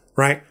episode,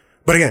 right?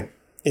 But again,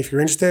 if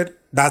you're interested,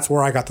 that's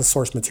where I got the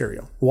source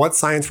material. What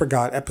Science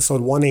Forgot,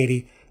 episode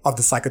 180 of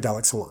the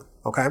Psychedelic Salon,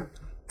 okay?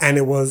 And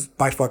it was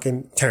by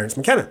fucking Terence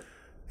McKenna.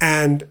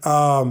 And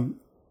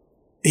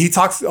he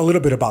talks a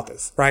little bit about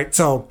this, right?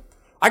 So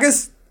I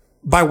guess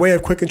by way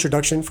of quick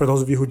introduction, for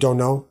those of you who don't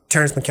know,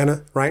 Terence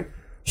McKenna, right?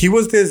 He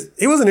was an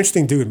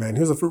interesting dude, man.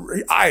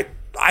 I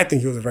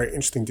think he was a very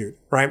interesting dude,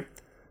 right?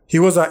 He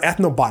was an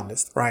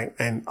ethnobotanist, right?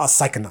 And a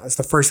psychonaut. It's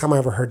the first time I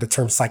ever heard the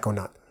term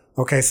psychonaut.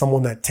 Okay.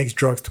 Someone that takes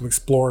drugs to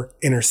explore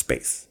inner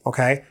space.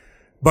 Okay.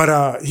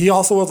 But, he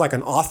also was like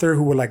an author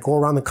who would like go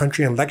around the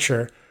country and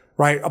lecture,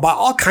 right? About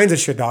all kinds of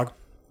shit, dog.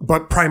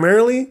 But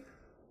primarily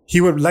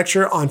he would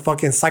lecture on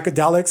fucking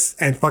psychedelics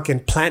and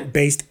fucking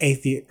plant-based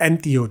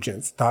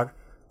entheogens, dog.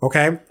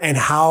 Okay. And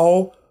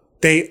how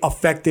they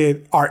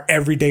affected our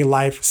everyday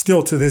life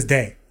still to this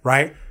day,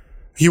 right?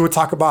 He would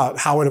talk about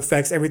how it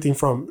affects everything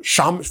from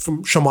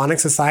shamanic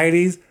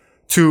societies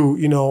to,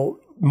 you know,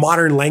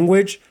 modern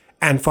language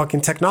and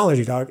fucking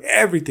technology, dog.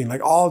 Everything,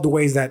 like all the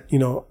ways that, you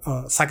know,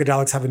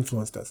 psychedelics have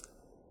influenced us.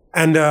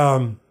 And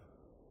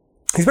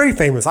he's very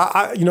famous.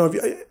 You know,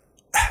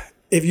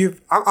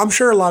 I'm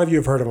sure a lot of you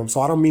have heard of him,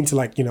 so I don't mean to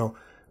like, you know,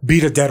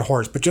 beat a dead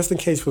horse, but just in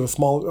case for the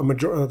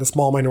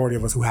small minority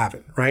of us who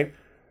haven't, right?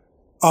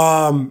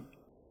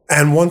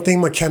 And one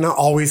thing McKenna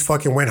always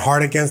fucking went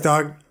hard against,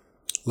 dog,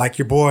 like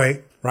your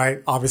boy,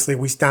 right? Obviously,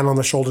 we stand on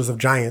the shoulders of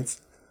giants.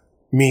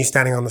 Me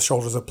standing on the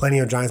shoulders of plenty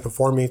of giants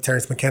before me,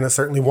 Terence McKenna,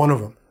 certainly one of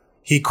them.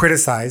 He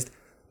criticized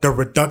the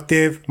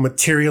reductive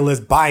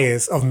materialist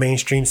bias of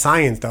mainstream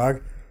science,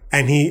 dog.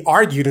 And he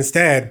argued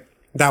instead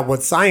that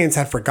what science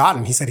had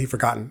forgotten,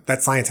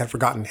 that science had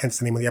forgotten, hence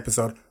the name of the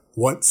episode,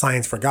 what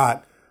science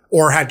forgot,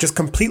 or had just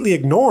completely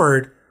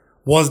ignored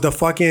was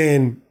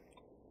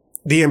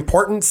the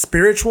important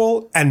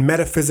spiritual and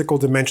metaphysical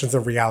dimensions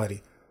of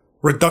reality.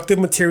 Reductive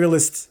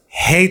materialists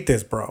hate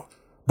this, bro.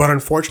 But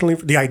unfortunately,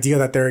 the idea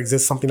that there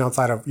exists something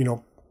outside of, you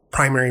know,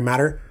 primary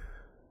matter,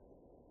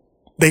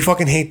 they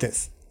fucking hate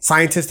this.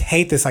 Scientists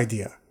hate this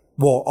idea.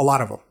 Well, a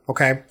lot of them,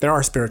 okay? There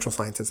are spiritual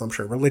scientists, I'm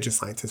sure. Religious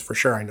scientists, for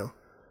sure, I know.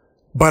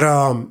 But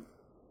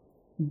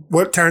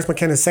what Terence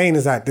McKenna is saying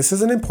is that this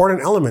is an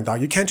important element,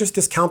 dog. You can't just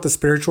discount the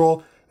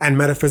spiritual and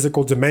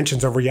metaphysical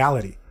dimensions of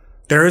reality.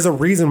 There is a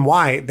reason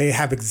why they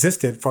have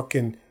existed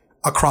fucking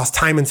across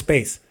time and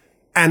space.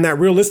 And that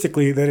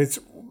realistically, that it's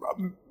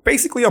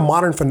basically a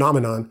modern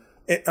phenomenon,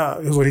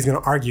 is what he's going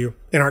to argue,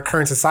 in our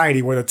current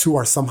society where the two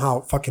are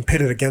somehow fucking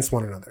pitted against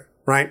one another,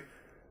 right?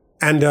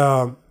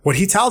 And what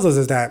he tells us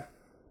is that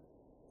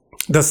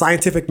the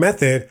scientific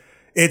method,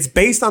 it's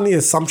based on the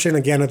assumption,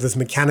 again, of this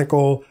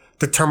mechanical,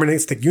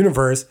 deterministic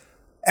universe.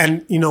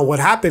 And, you know, what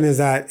happened is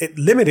that it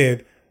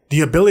limited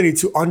the ability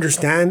to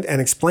understand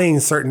and explain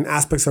certain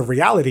aspects of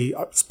reality,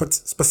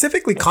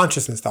 specifically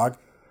consciousness, dog,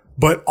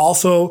 but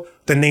also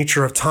the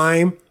nature of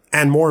time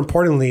and, more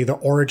importantly, the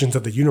origins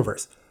of the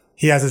universe.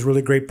 He has this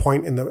really great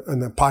point in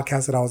the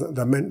podcast that I was,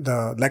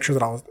 the lecture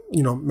that I was,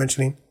 you know,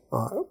 mentioning,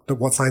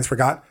 What Science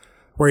Forgot,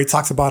 where he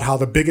talks about how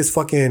the biggest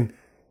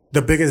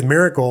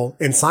miracle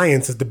in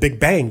science is the Big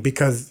Bang,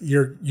 because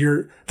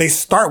they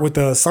start with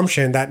the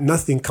assumption that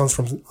nothing comes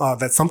from,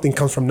 that something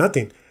comes from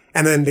nothing.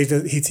 And then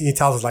he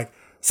tells us, like,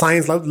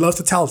 science loves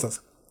to tell us,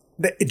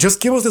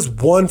 just give us this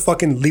one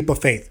fucking leap of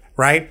faith,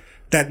 right?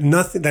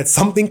 That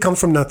something comes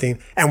from nothing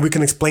and we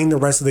can explain the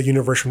rest of the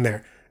universe from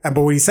there. But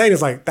what he's saying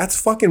is like, that's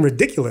fucking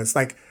ridiculous.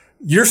 Like,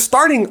 you're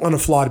starting on a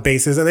flawed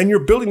basis and then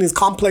you're building these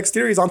complex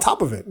theories on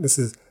top of it. This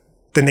is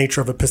the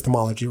nature of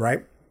epistemology,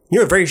 right? You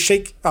have a very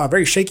shaky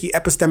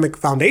epistemic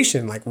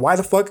foundation. Like, why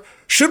the fuck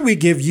should we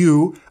give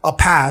you a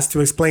pass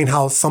to explain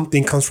how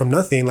something comes from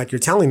nothing, like you're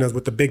telling us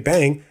with the Big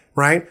Bang,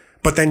 right?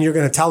 But then you're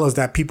going to tell us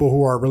that people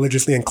who are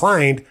religiously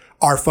inclined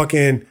are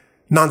fucking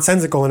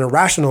nonsensical and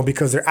irrational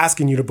because they're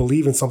asking you to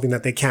believe in something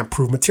that they can't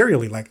prove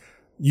materially. Like,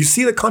 you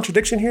see the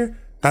contradiction here?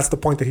 That's the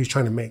point that he's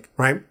trying to make,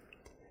 right?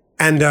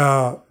 And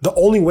the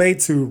only way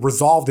to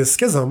resolve this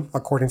schism,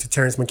 according to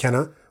Terence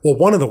McKenna, well,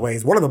 one of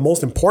the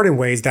most important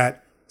ways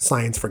that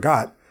science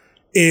forgot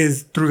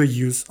is through the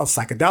use of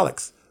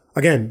psychedelics.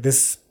 Again,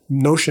 this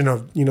notion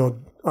of, you know,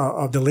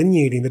 of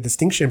delineating the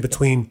distinction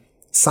between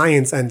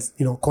science and,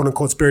 you know, quote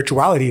unquote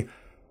spirituality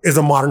is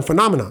a modern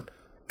phenomenon.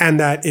 And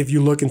that if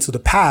you look into the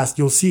past,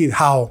 you'll see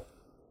how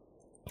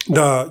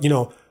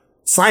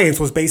science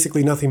was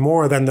basically nothing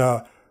more than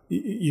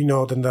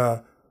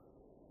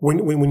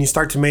when you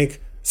start to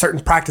make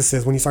certain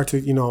practices, when you start to,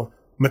 you know,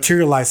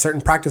 materialize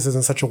certain practices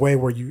in such a way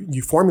where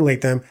you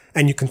formulate them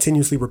and you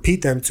continuously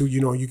repeat them to,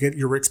 you know, you get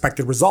your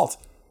expected results.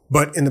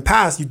 But in the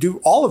past, you do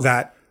all of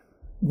that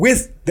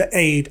with the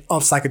aid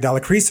of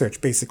psychedelic research,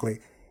 basically.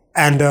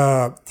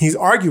 And he's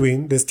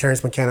arguing, this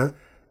Terence McKenna,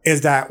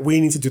 is that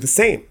we need to do the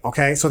same,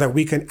 okay? So that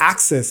we can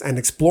access and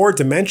explore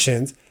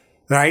dimensions,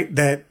 right,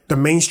 that the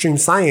mainstream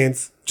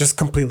science just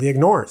completely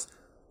ignores.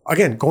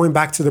 Again, going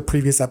back to the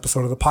previous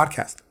episode of the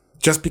podcast,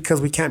 just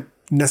because we can't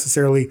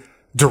necessarily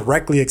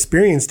directly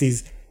experience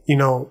these,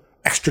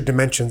 extra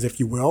dimensions, if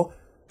you will,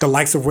 the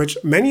likes of which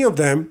many of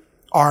them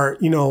are,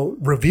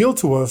 revealed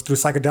to us through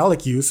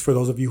psychedelic use. For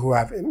those of you who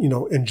have,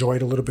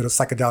 enjoyed a little bit of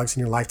psychedelics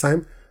in your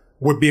lifetime,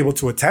 would be able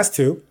to attest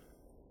to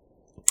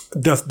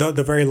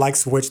the very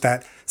likes of which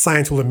that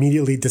science will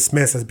immediately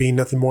dismiss as being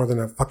nothing more than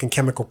a fucking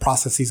chemical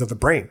processes of the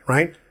brain,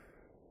 right?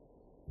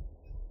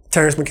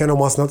 Terence McKenna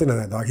wants nothing of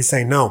that, dog. He's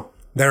saying, no,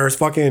 there's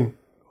fucking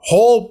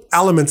whole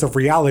elements of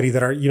reality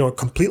that are,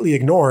 completely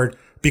ignored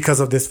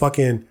because of this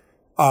fucking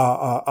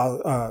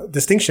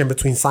distinction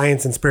between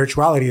science and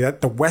spirituality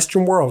that the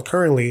Western world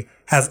currently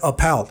has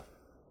upheld.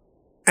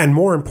 And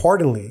more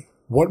importantly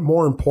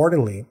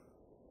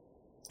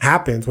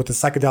happens with the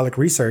psychedelic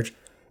research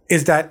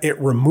is that it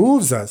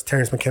removes us,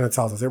 Terence McKenna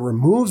tells us, it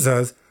removes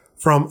us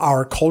from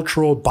our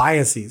cultural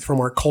biases, from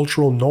our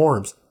cultural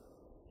norms.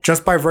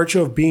 Just by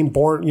virtue of being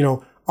born,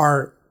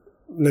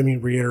 let me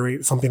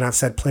reiterate something I've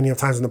said plenty of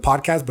times in the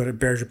podcast, but it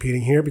bears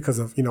repeating here because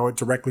of, it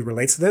directly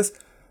relates to this.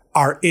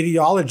 Our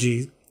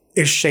ideology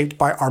is shaped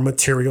by our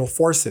material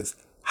forces.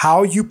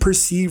 How you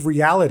perceive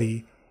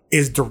reality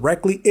is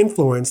directly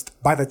influenced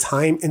by the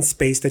time and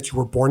space that you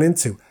were born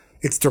into.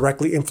 It's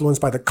directly influenced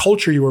by the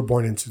culture you were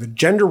born into, the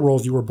gender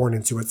roles you were born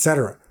into,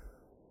 etc.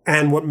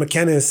 And what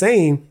McKenna is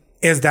saying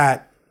is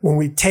that when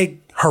we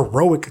take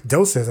heroic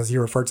doses, as he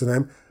referred to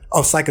them,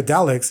 of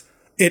psychedelics,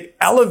 it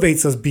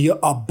elevates us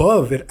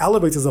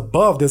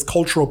above this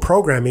cultural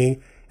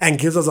programming and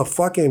gives us a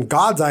fucking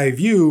God's eye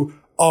view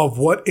of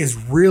what is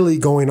really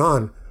going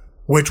on,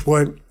 which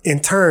would in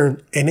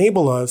turn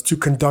enable us to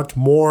conduct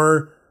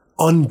more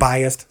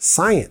unbiased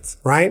science,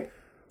 right?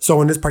 So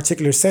in this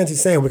particular sense,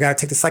 he's saying we got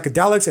to take the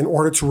psychedelics in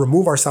order to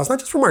remove ourselves, not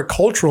just from our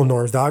cultural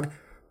norms, dog,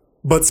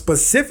 but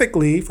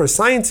specifically for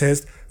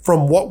scientists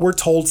from what we're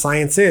told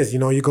science is.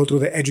 You go through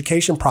the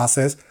education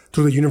process,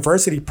 through the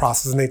university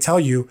process, and they tell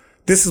you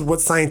this is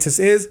what science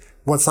is.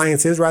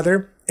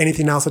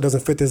 Anything else that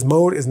doesn't fit this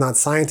mode is not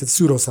science, it's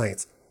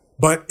pseudoscience.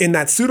 But in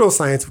that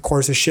pseudoscience, of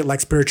course, is shit like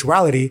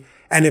spirituality.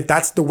 And if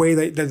that's the way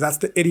that's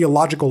the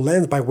ideological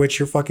lens by which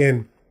you're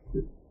fucking,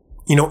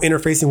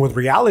 interfacing with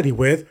reality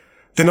with,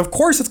 then of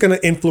course it's going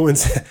to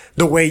influence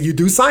the way you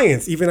do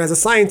science, even as a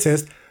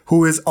scientist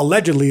who is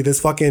allegedly this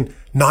fucking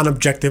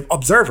non-objective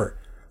observer.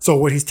 So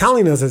what he's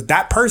telling us is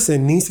that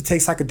person needs to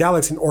take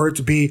psychedelics in order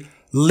to be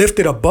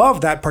lifted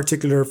above that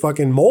particular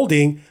fucking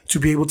molding to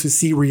be able to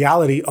see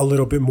reality a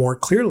little bit more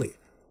clearly.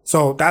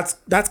 So that's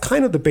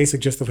kind of the basic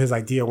gist of his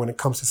idea when it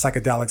comes to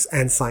psychedelics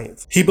and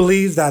science. He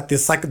believes that the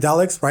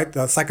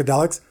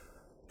psychedelics,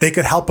 they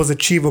could help us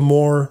achieve a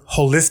more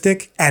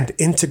holistic and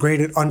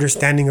integrated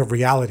understanding of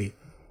reality,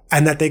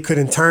 and that they could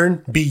in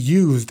turn be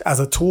used as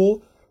a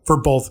tool for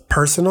both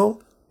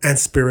personal and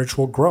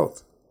spiritual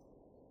growth.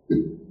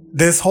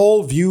 This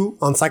whole view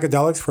on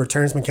psychedelics for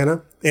Terence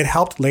McKenna, it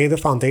helped lay the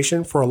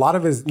foundation for a lot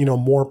of his,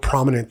 more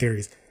prominent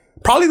theories.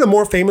 Probably the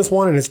more famous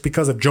one, and it's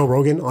because of Joe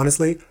Rogan,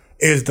 honestly,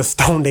 is the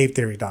stoned ape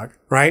theory, dog,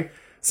 right?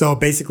 So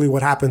basically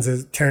what happens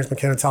is Terence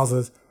McKenna tells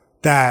us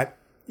that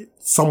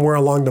somewhere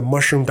along the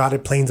mushroom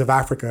dotted plains of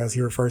Africa, as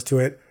he refers to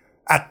it,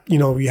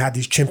 we had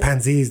these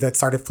chimpanzees that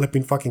started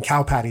flipping fucking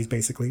cow patties,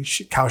 basically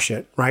cow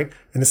shit, right?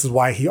 And this is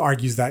why he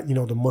argues that,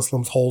 the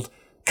Muslims hold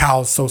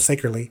cows so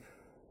sacredly.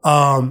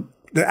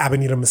 The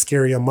Amanita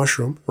muscaria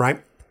mushroom,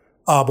 right?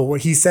 But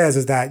what he says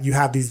is that you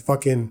have these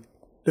very,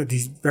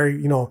 these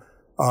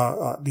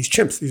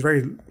chimps,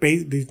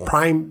 these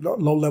prime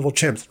low level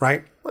chimps,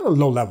 right? Well,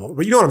 low level,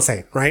 but you know what I'm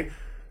saying, right?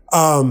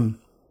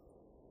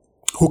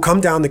 Who come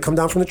down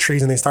from the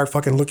trees and they start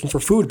fucking looking for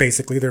food.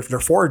 Basically, they're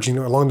foraging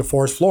along the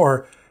forest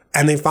floor,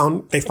 and they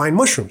find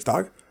mushrooms,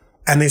 dog,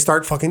 and they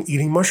start fucking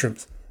eating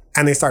mushrooms,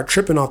 and they start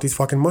tripping off these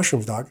fucking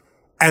mushrooms, dog,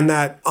 and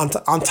that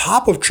on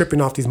top of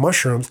tripping off these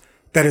mushrooms,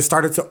 that it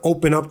started to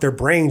open up their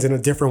brains in a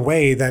different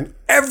way than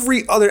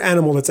every other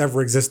animal that's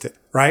ever existed,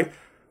 right?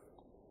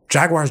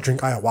 Jaguars drink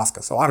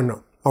ayahuasca, so I don't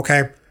know,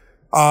 okay?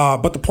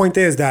 But the point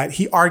is that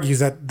he argues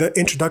that the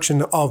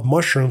introduction of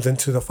mushrooms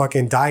into the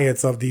fucking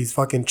diets of these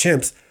fucking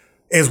chimps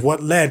is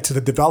what led to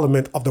the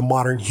development of the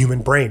modern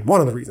human brain.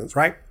 One of the reasons,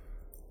 right?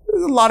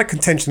 There's a lot of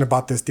contention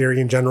about this theory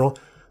in general.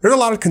 There's a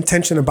lot of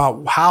contention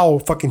about how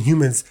fucking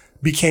humans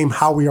became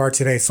how we are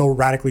today, so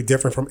radically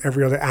different from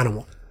every other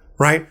animal,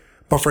 right?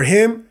 But for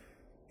him,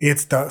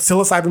 it's the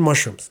psilocybin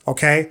mushrooms,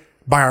 okay?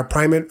 By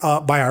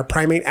our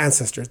primate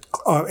ancestors.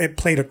 It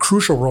played a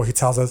crucial role, he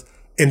tells us,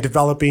 in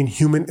developing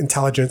human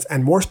intelligence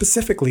and more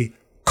specifically,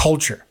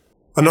 culture.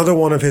 Another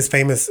one of his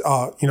famous,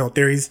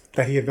 theories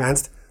that he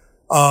advanced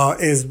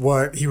is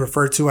what he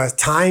referred to as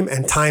time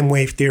and time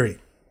wave theory.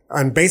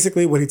 And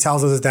basically what he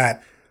tells us is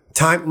that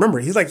time, remember,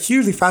 he's like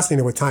hugely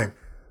fascinated with time.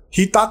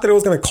 He thought that it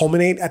was going to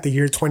culminate at the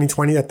year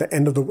 2020, at the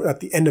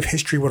end of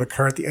history would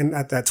occur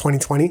at that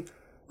 2020,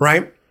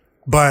 right?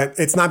 But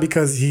it's not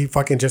because he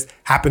fucking just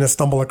happened to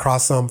stumble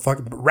across some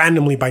fucking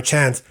randomly by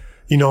chance,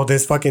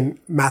 this fucking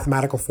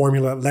mathematical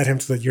formula led him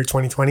to the year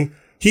 2020.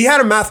 He had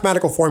a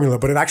mathematical formula,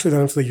 but it actually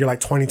led him to the year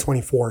like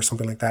 2024 or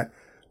something like that.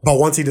 But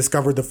once he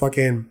discovered the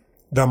fucking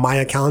the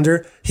Maya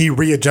calendar, he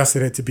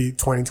readjusted it to be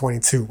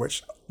 2022,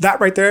 which that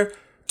right there,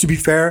 to be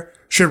fair,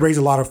 should raise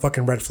a lot of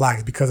fucking red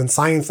flags, because in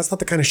science, that's not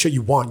the kind of shit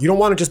you want. You don't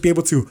want to just be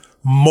able to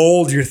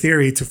mold your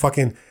theory to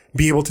fucking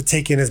be able to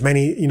take in as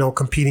many,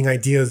 competing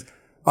ideas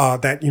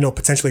that,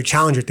 potentially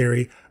challenge your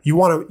theory. You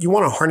want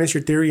to harness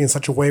your theory in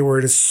such a way where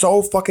it is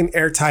so fucking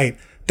airtight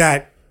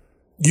that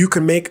you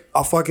can make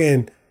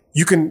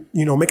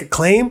make a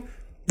claim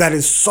that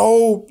is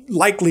so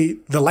likely,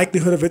 the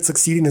likelihood of it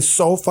succeeding is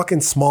so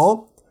fucking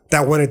small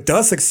that when it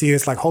does succeed,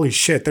 it's like, holy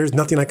shit, there's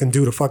nothing I can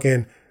do to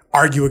fucking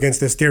argue against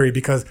this theory,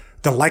 because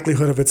the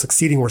likelihood of it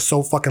succeeding was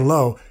so fucking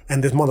low,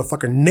 and this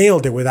motherfucker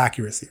nailed it with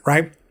accuracy,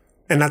 right?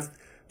 And that's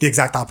the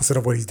exact opposite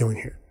of what he's doing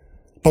here.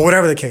 But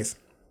whatever the case,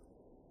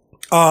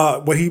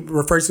 what he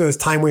refers to as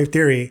time wave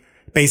theory,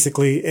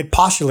 basically it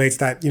postulates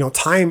that,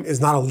 time is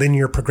not a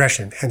linear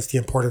progression, hence the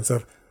importance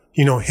of,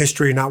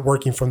 history not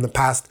working from the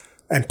past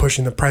and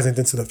pushing the present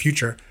into the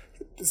future.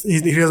 He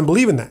doesn't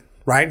believe in that,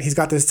 right? He's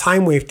got this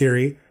time wave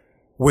theory,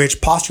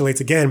 which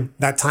postulates, again,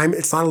 that time,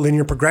 it's not a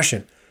linear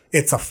progression.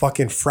 It's a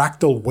fucking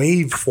fractal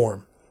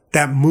waveform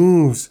that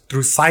moves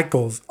through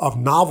cycles of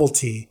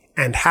novelty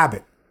and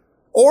habit.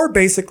 Or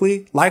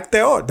basically, like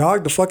Teot,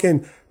 dog,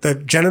 the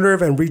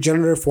generative and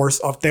regenerative force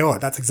of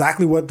Teot. That's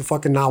exactly what the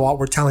fucking Nahuatl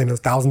were telling us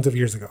thousands of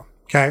years ago,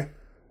 okay?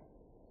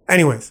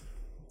 Anyways,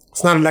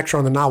 it's not a lecture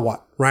on the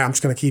Nahuatl, right? I'm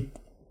just going to keep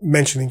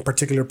mentioning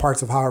particular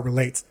parts of how it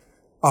relates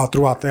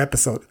throughout the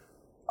episode.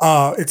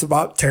 It's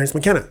about Terence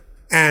McKenna.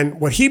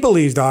 And what he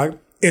believes, dog,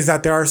 is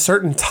that there are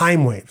certain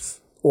time waves,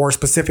 or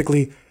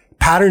specifically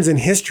patterns in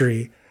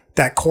history,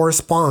 that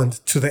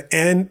correspond to the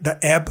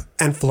ebb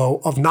and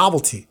flow of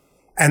novelty.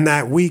 And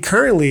that we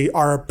currently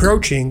are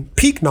approaching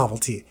peak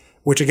novelty,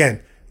 which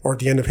again, or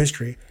the end of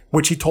history,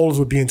 which he told us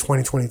would be in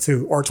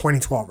 2022 or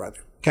 2012 rather.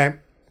 Okay.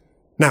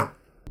 Now,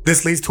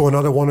 this leads to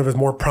another one of his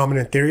more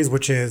prominent theories,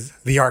 which is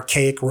the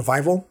archaic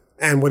revival.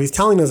 And what he's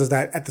telling us is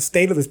that at the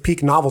state of this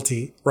peak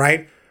novelty,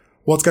 right,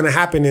 what's going to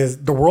happen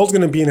is the world's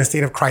going to be in a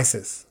state of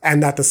crisis,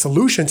 and that the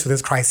solution to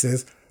this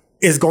crisis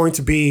is going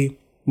to be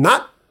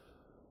not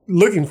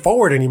looking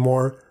forward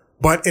anymore,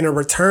 but in a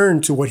return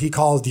to what he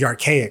calls the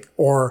archaic,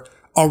 or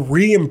a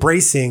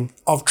re-embracing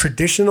of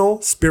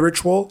traditional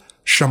spiritual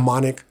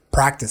shamanic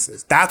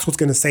practices. That's what's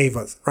going to save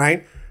us,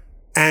 right?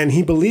 And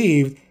he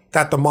believed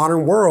that the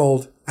modern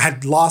world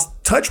had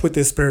lost touch with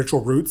its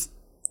spiritual roots,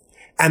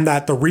 and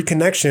that the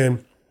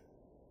reconnection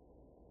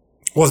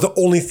was the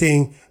only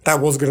thing that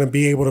was going to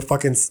be able to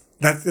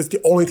that's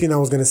the only thing that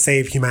was going to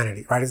save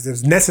humanity, right? It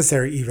was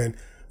necessary even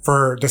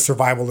for the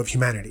survival of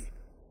humanity.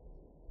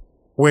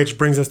 Which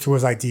brings us to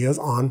his ideas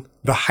on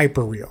the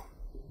hyperreal.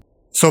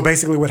 So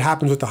basically what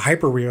happens with the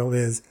hyperreal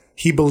is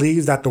he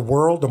believes that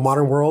the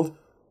modern world,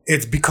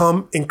 it's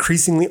become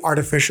increasingly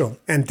artificial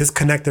and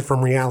disconnected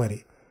from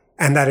reality.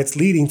 And that it's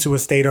leading to a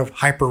state of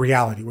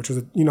hyperreality, which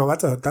is,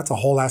 that's a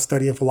whole ass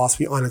study in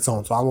philosophy on its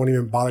own. So I won't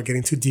even bother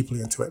getting too deeply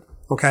into it.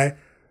 Okay.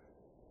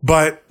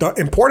 But the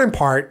important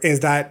part is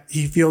that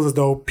he feels as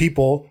though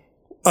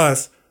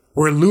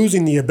we're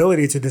losing the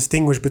ability to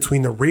distinguish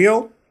between the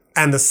real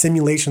and the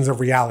simulations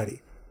of reality.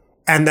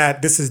 And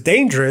that this is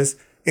dangerous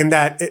in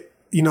that it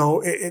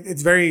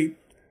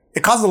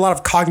causes a lot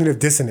of cognitive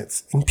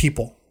dissonance in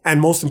people. And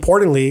most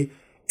importantly,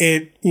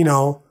 it,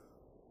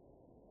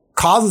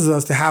 causes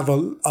us to have a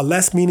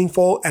less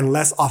meaningful and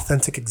less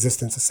authentic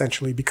existence,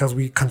 essentially, because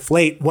we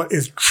conflate what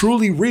is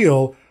truly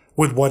real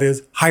with what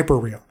is hyper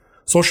real.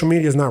 Social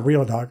media is not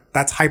real, dog.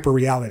 That's hyper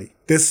reality.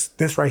 This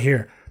right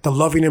here, the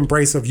loving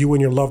embrace of you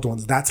and your loved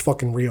ones, that's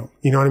fucking real.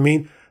 You know what I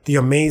mean? The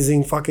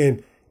amazing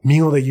fucking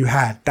meal that you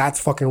had, that's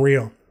fucking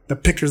real. The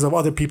pictures of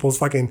other people's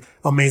fucking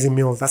amazing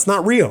meals, that's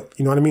not real.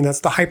 You know what I mean?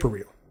 That's the hyper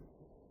real.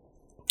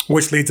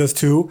 Which leads us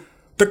to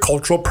the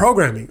cultural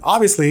programming.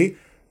 Obviously,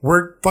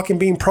 we're fucking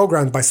being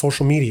programmed by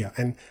social media.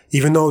 And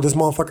even though this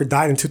motherfucker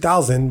died in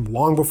 2000,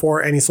 long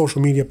before any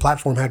social media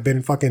platform had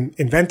been fucking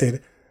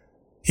invented,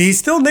 he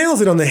still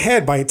nails it on the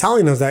head by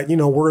telling us that,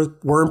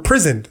 we're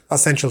imprisoned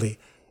essentially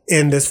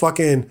in this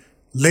fucking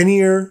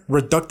linear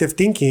reductive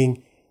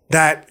thinking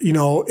that,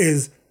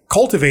 is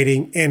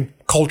cultivating in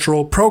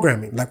cultural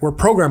programming. Like, we're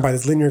programmed by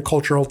this linear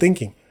cultural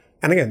thinking.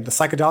 And again, the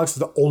psychedelics is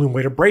the only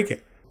way to break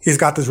it. He's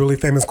got this really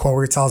famous quote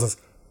where he tells us,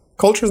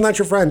 culture is not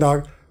your friend,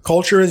 dog.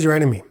 Culture is your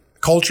enemy.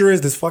 Culture is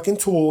this fucking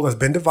tool that's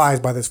been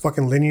devised by this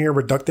fucking linear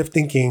reductive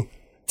thinking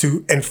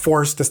to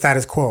enforce the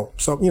status quo.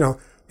 So,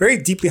 very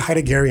deeply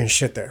Heideggerian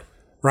shit there,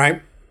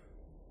 right?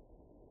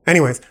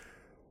 Anyways,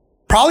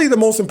 probably the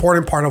most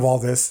important part of all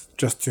this,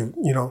 just to,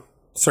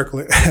 circle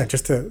it,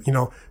 just to,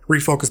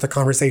 refocus the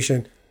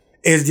conversation,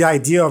 is the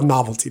idea of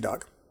novelty,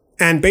 dog.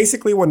 And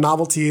basically what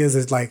novelty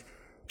is like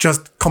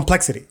just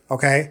complexity,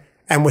 okay?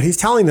 And what he's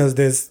telling us,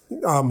 this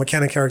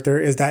McKenna character,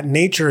 is that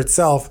nature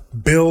itself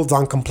builds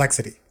on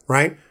complexity,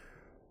 right?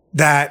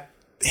 That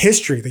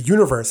history, the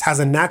universe, has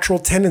a natural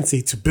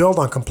tendency to build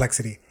on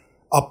complexity,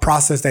 a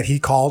process that he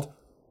called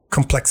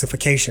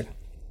complexification.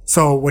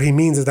 So what he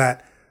means is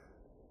that,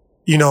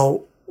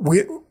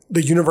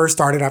 the universe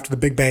started after the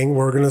Big Bang.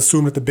 We're going to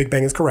assume that the Big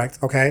Bang is correct,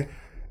 okay?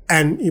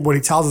 And what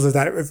he tells us is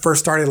that it first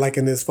started like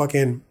in this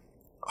fucking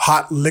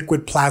hot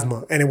liquid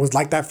plasma. And it was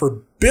like that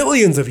for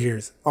billions of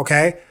years.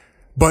 Okay.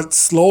 But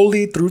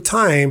slowly through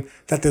time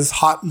that this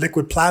hot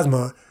liquid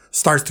plasma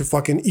starts to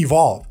fucking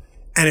evolve.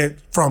 And it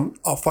from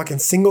a fucking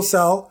single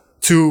cell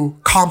to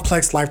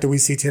complex life that we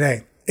see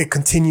today. It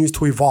continues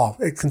to evolve.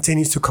 It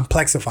continues to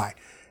complexify.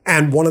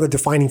 And one of the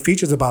defining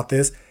features about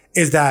this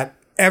is that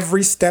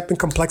every step in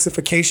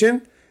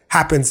complexification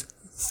happens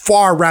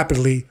far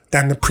rapidly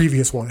than the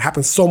previous one. It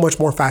happens so much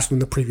more faster than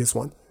the previous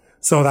one.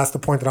 So that's the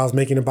point that I was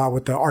making about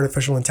with the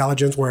artificial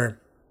intelligence, where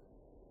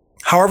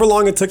however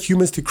long it took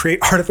humans to create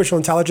artificial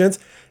intelligence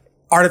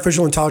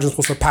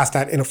will surpass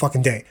that in a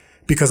fucking day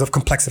because of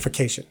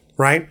complexification,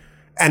 right?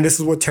 And this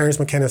is what Terence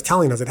McKenna is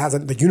telling us.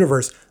 The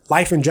universe,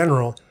 life in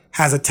general,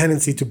 has a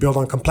tendency to build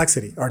on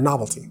complexity or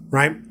novelty,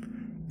 right?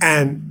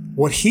 And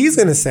what he's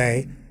going to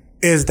say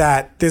is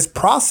that this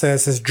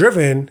process is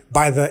driven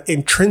by the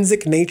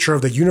intrinsic nature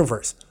of the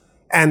universe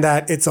and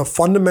that it's a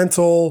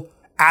fundamental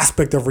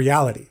aspect of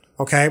reality,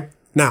 okay?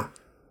 Now,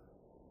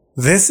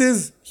 this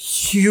is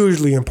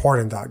hugely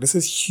important, dog. This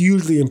is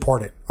hugely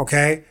important,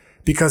 okay?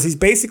 Because he's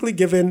basically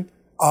given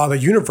the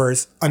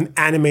universe an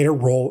animated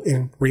role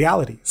in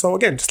reality. So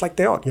again, just like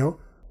Teot,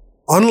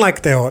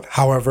 Unlike Teot,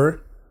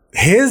 however,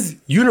 his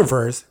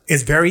universe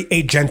is very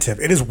agentive.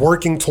 It is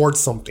working towards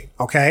something,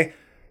 okay?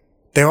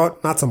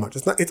 Teot, not so much.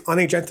 It's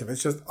unagentive.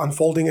 It's just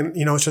unfolding and,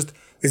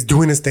 it's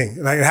doing its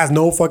thing. Like, it has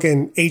no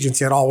fucking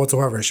agency at all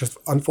whatsoever. It's just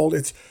unfold.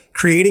 It's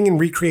creating and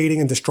recreating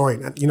and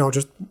destroying.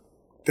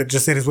 It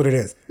is what it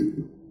is.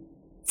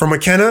 For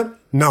McKenna,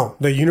 no,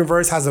 the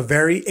universe has a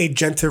very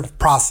agentive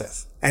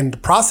process. And the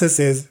process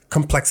is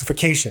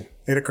complexification.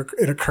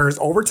 It occurs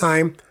over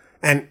time.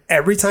 And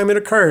every time it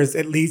occurs,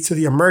 it leads to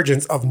the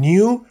emergence of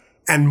new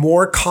and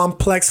more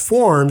complex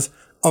forms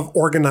of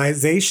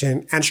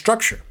organization and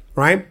structure,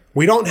 right?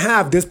 We don't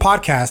have this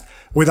podcast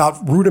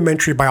without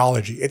rudimentary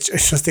biology. It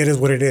is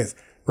what it is,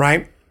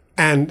 right?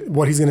 And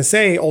what he's going to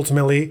say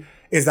ultimately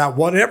is that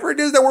whatever it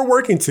is that we're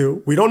working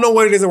to, we don't know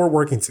what it is that we're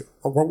working to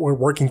or what we're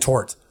working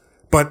towards.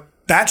 But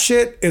that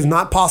shit is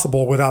not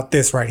possible without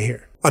this right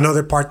here.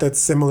 Another part that's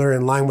similar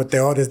in line with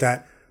Teot is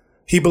that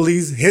he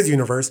believes his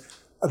universe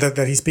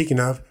that he's speaking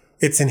of,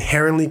 it's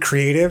inherently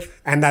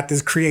creative and that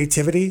this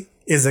creativity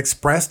is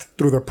expressed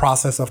through the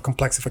process of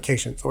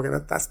complexification. So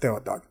again, that's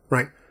Teot, dog,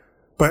 right?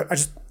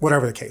 But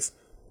whatever the case.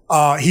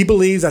 He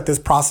believes that this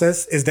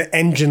process is the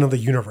engine of the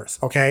universe,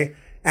 okay?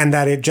 And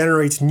that it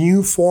generates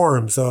new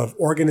forms of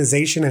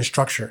organization and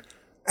structure.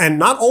 And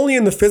not only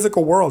in the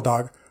physical world,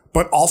 dog,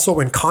 but also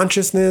in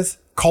consciousness,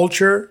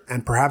 culture,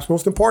 and perhaps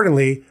most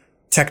importantly,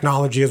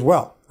 technology as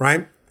well,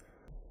 right?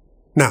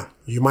 Now,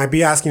 you might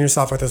be asking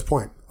yourself at this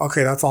point,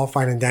 okay, that's all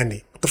fine and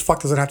dandy. What the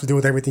fuck does it have to do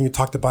with everything you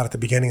talked about at the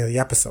beginning of the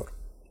episode?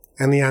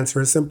 And the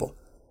answer is simple.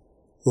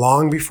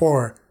 Long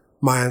before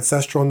my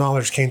ancestral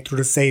knowledge came through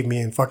to save me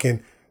and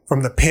fucking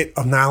from the pit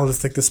of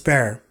nihilistic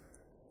despair,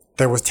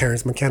 there was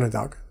Terence McKenna,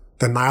 dog.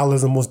 The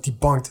nihilism was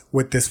debunked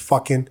with this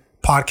fucking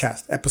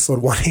podcast,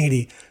 episode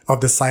 180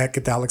 of the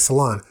Psychedelic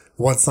Salon,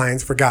 What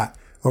Science Forgot,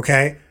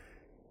 okay?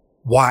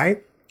 Why?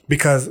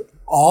 Because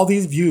all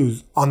these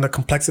views on the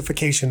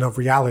complexification of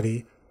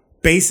reality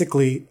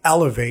basically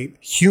elevate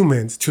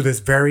humans to this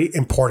very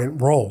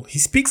important role. He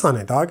speaks on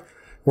it, dog,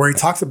 where he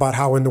talks about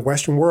how in the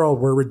Western world,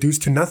 we're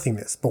reduced to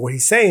nothingness. But what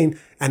he's saying,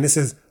 and this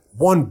is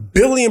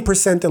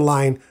 1,000,000,000% in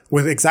line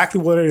with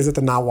exactly what it is that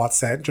the Nahuatl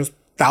said, just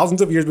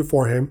thousands of years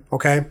before him,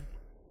 okay,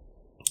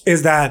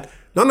 is that,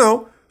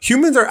 no,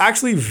 humans are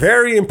actually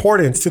very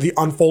important to the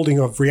unfolding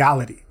of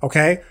reality,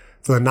 okay?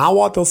 For the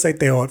Nahuatl, they'll say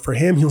Teot. For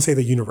him, he'll say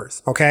the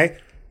universe, okay?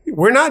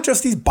 We're not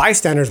just these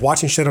bystanders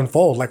watching shit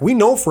unfold. Like, we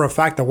know for a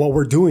fact that what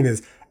we're doing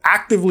is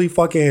actively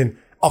fucking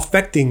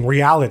affecting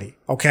reality,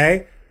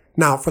 okay?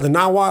 Now, for the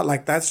Nahuatl,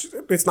 like,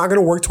 it's not going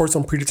to work towards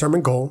some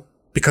predetermined goal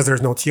because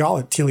there's no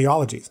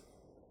teleologies.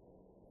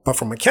 But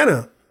for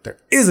McKenna, there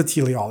is a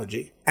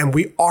teleology. And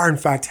we are, in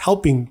fact,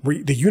 helping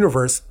the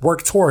universe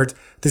work towards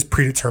this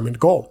predetermined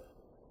goal.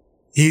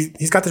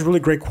 He's got this really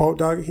great quote,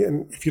 Doug.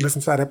 And if you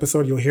listen to that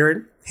episode, you'll hear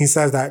it. He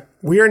says that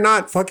we are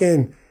not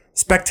fucking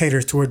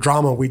spectators to a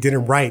drama we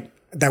didn't write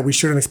that we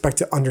shouldn't expect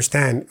to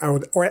understand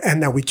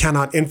and that we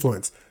cannot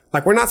influence.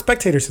 Like, we're not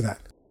spectators to that.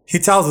 He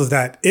tells us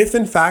that if,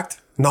 in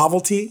fact,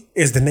 novelty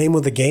is the name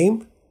of the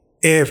game,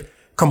 if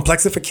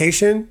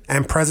complexification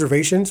and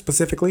preservation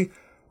specifically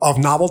of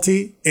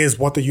novelty is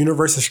what the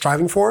universe is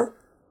striving for,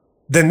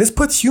 then this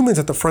puts humans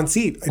at the front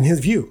seat in his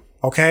view,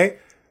 okay?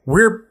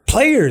 We're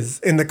players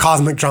in the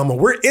cosmic drama.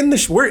 We're in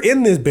this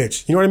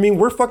bitch. You know what I mean?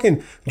 We're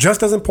fucking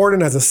just as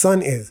important as the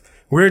sun is.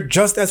 We're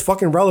just as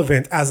fucking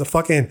relevant as the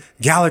fucking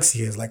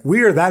galaxy is. Like,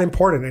 we are that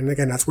important. And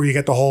again, that's where you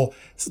get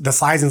the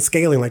size and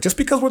scaling. Like, just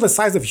because we're the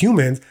size of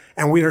humans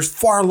and there's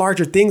far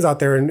larger things out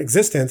there in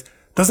existence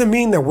doesn't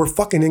mean that we're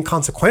fucking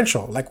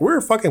inconsequential. Like,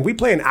 we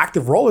play an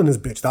active role in this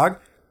bitch, dog.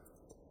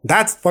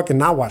 That's fucking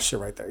Nahuatl shit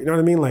right there. You know what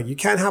I mean? Like, you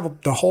can't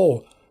have the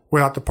whole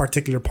without the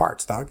particular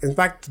parts, dog. In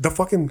fact, the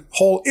fucking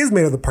whole is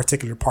made of the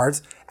particular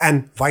parts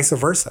and vice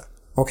versa.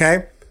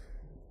 Okay?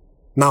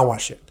 Nahuatl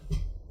shit.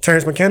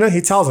 Terence McKenna,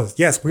 he tells us,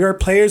 yes, we are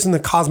players in the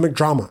cosmic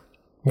drama.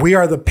 We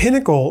are the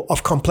pinnacle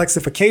of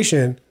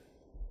complexification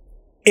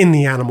in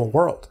the animal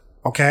world.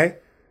 Okay?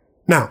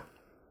 Now,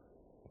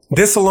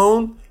 this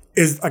alone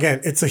is,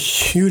 again, it's a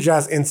huge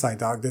ass insight,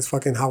 dog. This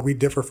fucking how we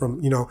differ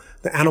from,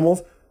 the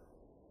animals.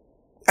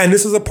 And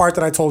this is a part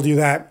that I told you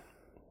that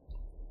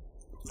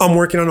I'm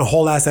working on a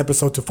whole ass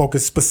episode to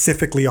focus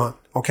specifically on.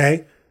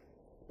 Okay?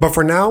 But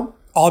for now,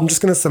 I'm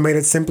just going to summate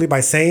it simply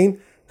by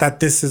saying that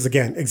this is,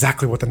 again,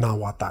 exactly what the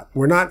Nahuatl thought.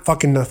 We're not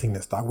fucking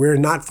nothingness, dog. We're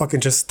not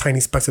fucking just tiny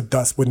specks of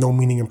dust with no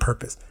meaning and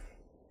purpose.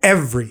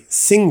 Every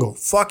single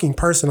fucking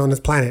person on this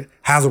planet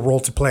has a role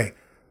to play.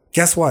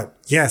 Guess what?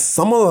 Yes,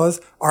 some of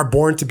us are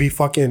born to be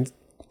fucking,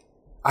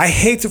 I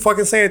hate to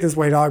fucking say it this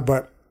way, dog,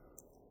 but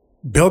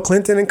Bill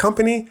Clinton and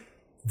company,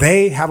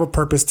 they have a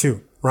purpose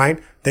too, right?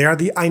 They are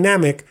the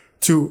dynamic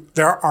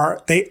they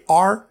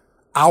are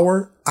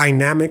our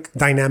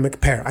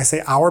dynamic pair. I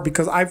say our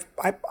because I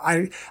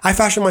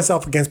fashion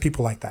myself against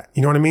people like that.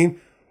 You know what I mean?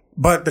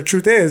 But the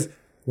truth is,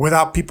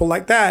 without people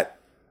like that,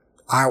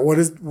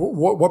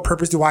 what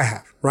purpose do I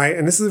have? Right?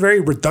 And this is a very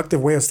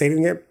reductive way of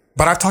stating it,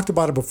 but I've talked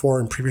about it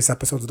before in previous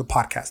episodes of the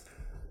podcast.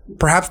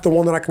 Perhaps the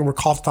one that I can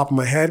recall off the top of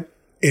my head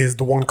is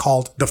the one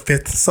called the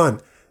fifth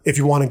sun. If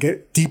you want to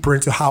get deeper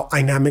into how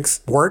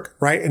dynamics work,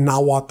 right? And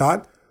Nahuatl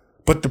thought.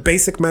 But the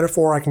basic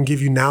metaphor I can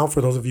give you now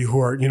for those of you who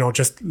are,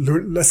 just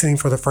listening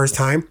for the first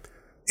time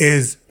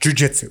is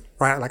jujitsu,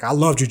 right? Like I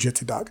love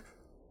jujitsu, dog,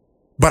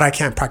 but I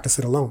can't practice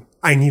it alone.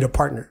 I need a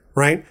partner,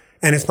 right?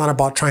 And it's not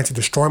about trying to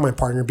destroy my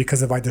partner,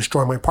 because if I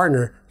destroy my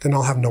partner, then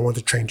I'll have no one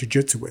to train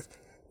jujitsu with.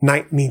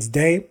 Night needs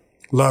day,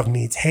 love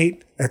needs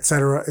hate,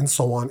 etc., and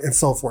so on and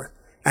so forth.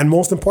 And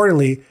most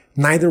importantly,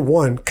 neither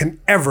one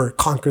can ever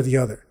conquer the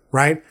other,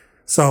 right?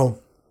 So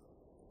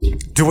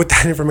do with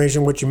that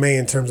information what you may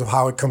in terms of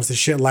how it comes to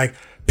shit like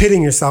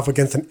pitting yourself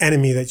against an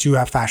enemy that you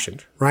have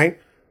fashioned, right?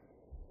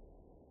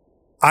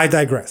 I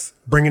digress.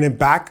 Bringing it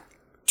back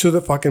to the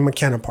fucking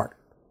McKenna part.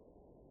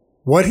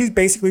 What he's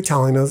basically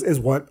telling us is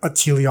what a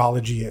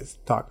teleology is,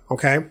 dog,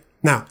 okay?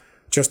 Now,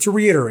 just to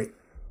reiterate,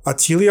 a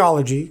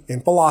teleology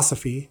in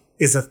philosophy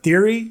is a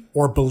theory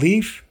or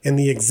belief in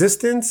the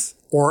existence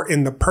or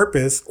in the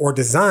purpose or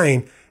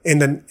design in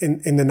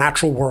the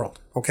natural world,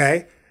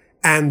 okay?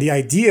 And the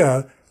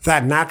idea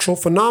that natural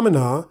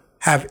phenomena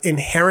have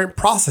inherent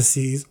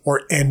processes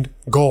or end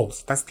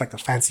goals. That's like the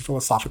fancy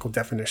philosophical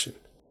definition.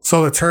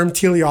 So the term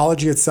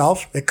teleology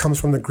itself, it comes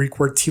from the Greek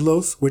word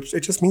telos, which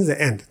it just means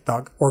the end,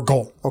 dog, or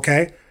goal,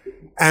 okay?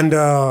 And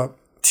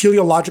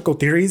teleological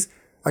theories,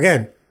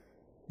 again,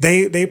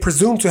 they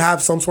presume to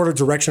have some sort of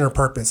direction or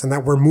purpose and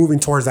that we're moving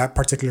towards that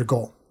particular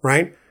goal,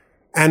 right?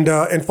 And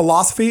in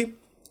philosophy,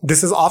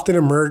 this is often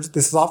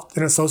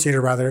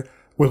associated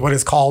with what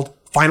is called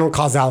final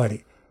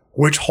causality,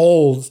 which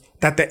holds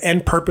that the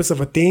end purpose of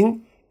a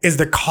thing is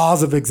the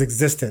cause of its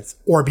existence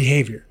or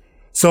behavior.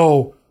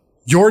 So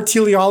your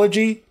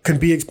teleology can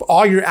be,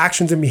 all your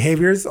actions and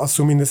behaviors,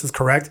 assuming this is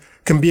correct,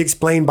 can be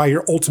explained by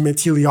your ultimate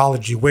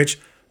teleology, which,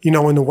 in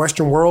the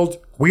Western world,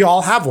 we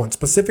all have one.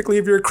 Specifically,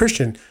 if you're a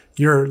Christian,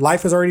 your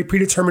life is already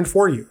predetermined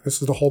for you.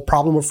 This is the whole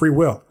problem of free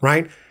will,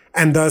 right?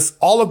 And thus,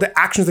 all of the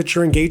actions that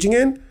you're engaging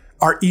in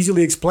are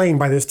easily explained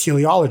by this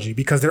teleology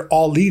because they're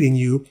all leading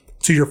you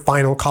to your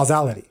final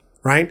causality,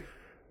 right?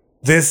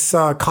 This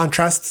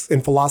contrasts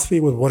in philosophy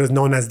with what is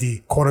known as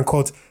the quote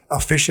unquote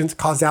efficient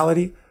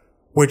causality,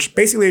 which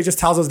basically it just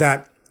tells us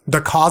that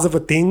the cause of a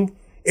thing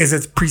is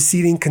its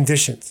preceding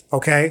conditions,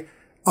 okay?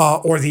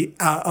 Or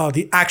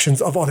the actions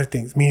of other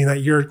things, meaning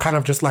that you're kind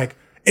of just like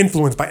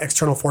influenced by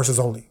external forces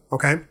only,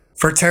 okay?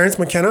 For Terence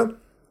McKenna,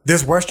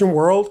 this Western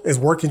world is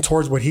working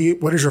towards what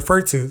is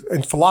referred to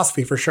in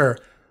philosophy for sure,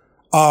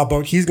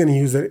 but he's going to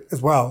use it as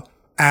well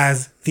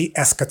as the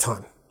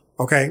eschaton.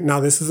 Okay. Now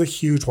this is a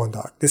huge one,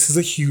 dog. This is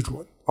a huge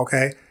one.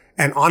 Okay.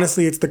 And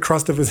honestly, it's the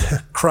crust of his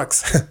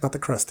crux, not the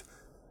crust.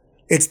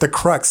 It's the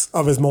crux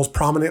of his most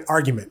prominent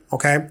argument.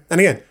 Okay. And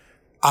again,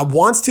 I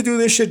wants to do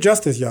this shit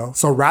justice, yo.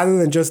 So rather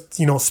than just,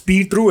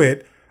 speed through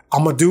it,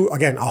 I'm going to do,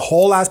 again, a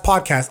whole ass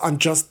podcast on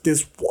just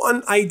this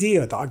one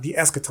idea, dog, the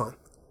eschaton.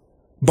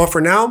 But for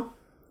now,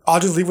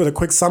 I'll just leave with a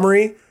quick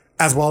summary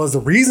as well as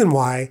the reason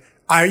why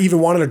I even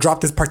wanted to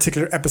drop this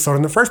particular episode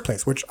in the first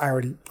place, which I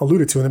already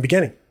alluded to in the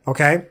beginning.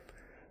 Okay.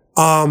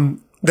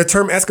 The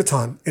term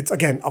eschaton, it's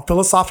again, a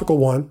philosophical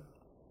one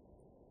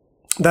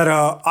that,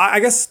 I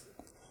guess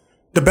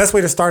the best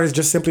way to start is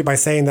just simply by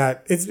saying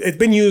that it's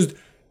been used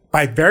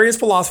by various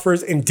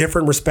philosophers in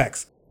different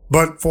respects.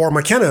 But for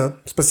McKenna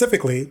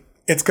specifically,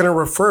 it's going to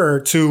refer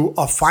to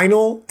a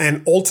final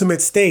and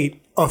ultimate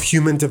state of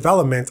human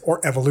development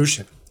or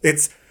evolution.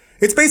 It's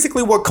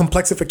basically what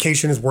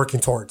complexification is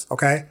working towards.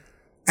 Okay.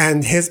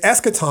 And his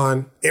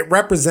eschaton, it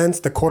represents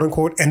the quote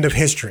unquote end of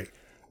history,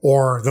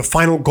 or the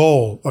final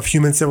goal of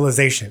human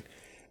civilization.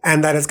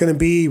 And that it's going to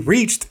be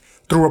reached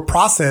through a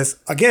process,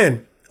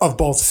 again, of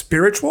both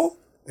spiritual,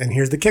 and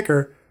here's the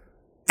kicker,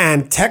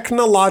 and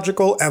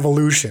technological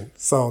evolution.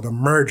 So the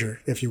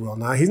merger, if you will.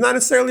 Now, he's not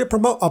necessarily a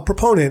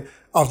proponent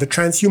of the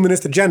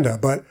transhumanist agenda,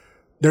 but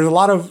there's a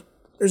lot of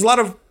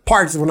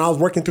parts when I was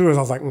working through it, I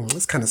was like,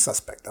 it's kind of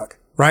suspect, dog.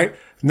 Right?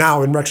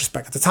 Now, in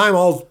retrospect, at the time, I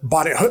was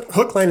bought it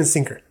hook, line, and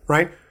sinker.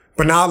 Right?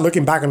 But now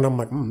looking back on it, I'm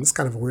like, it's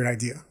kind of a weird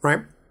idea.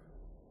 Right?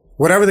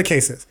 Whatever the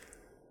case is,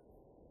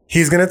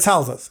 he's going to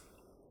tell us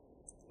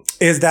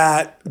is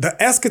that the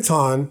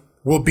eschaton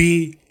will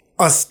be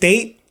a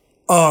state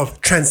of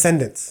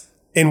transcendence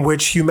in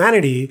which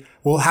humanity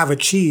will have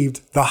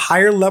achieved the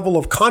higher level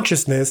of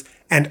consciousness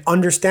and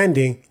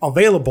understanding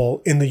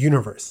available in the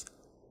universe.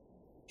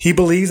 He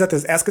believes that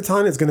this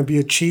eschaton is going to be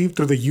achieved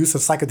through the use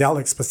of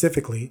psychedelics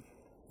specifically,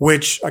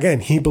 which,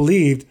 again, he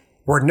believed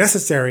were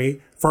necessary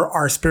for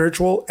our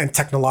spiritual and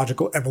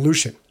technological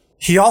evolution.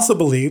 He also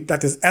believed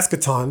that this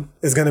eschaton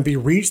is going to be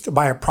reached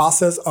by a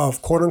process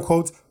of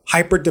quote-unquote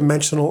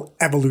hyperdimensional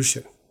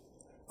evolution,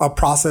 a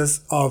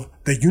process of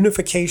the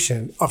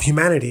unification of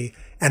humanity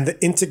and the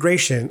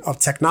integration of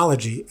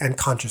technology and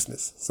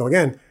consciousness. So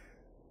again,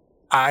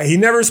 he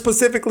never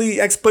specifically,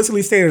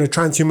 explicitly stated a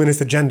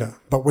transhumanist agenda.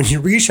 But when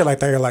you read shit like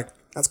that, you're like,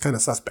 that's kind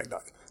of suspect,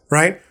 dog.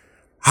 Right?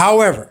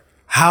 However,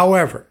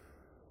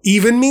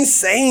 even me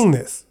saying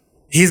this,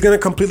 he's going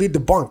to completely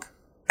debunk.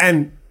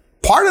 And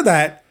part of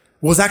that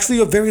was actually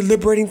a very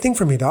liberating thing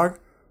for me, dog.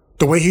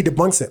 The way he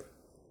debunks it.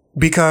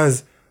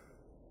 Because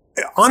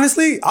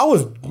honestly, I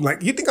was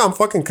like, you think I'm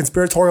fucking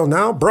conspiratorial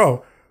now?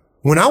 Bro,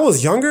 when I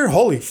was younger,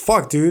 holy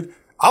fuck, dude.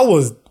 I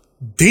was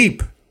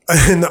deep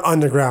in the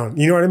underground.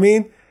 You know what I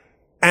mean?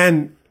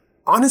 And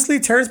honestly,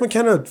 Terence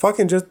McKenna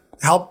fucking just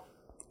helped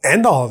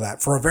end all of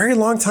that for a very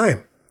long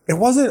time. It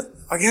wasn't,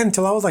 again,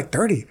 until I was like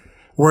 30,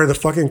 where the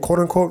fucking quote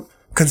unquote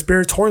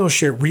conspiratorial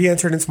shit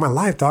re-entered into my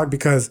life, dog,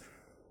 because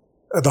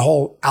the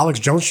whole Alex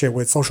Jones shit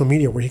with social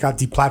media where he got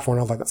deplatformed.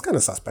 I was like, that's kind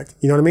of suspect.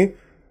 You know what I mean?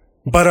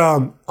 But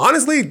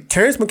honestly,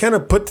 Terence McKenna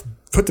put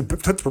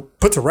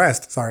to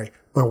rest. Sorry,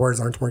 my words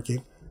aren't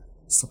working.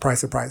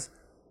 Surprise.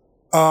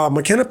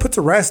 McKenna put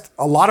to rest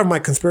a lot of my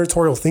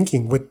conspiratorial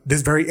thinking with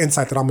this very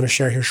insight that I'm going to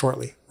share here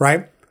shortly,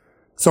 right?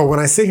 So when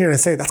I sit here and I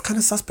say, that's kind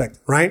of suspect,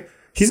 right?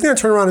 He's going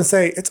to turn around and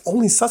say, it's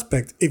only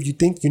suspect if you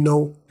think,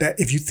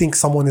 if you think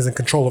someone is in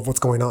control of what's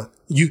going on.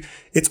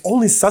 It's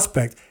only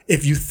suspect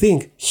if you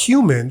think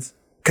humans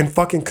can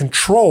fucking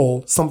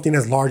control something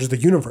as large as the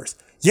universe.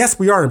 Yes,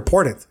 we are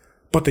important,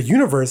 but the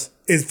universe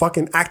is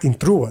fucking acting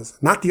through us,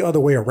 not the other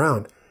way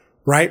around,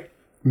 right?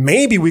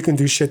 Maybe we can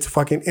do shit to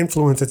fucking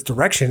influence its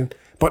direction,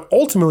 but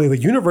ultimately the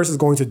universe is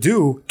going to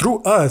do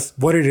through us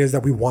what it is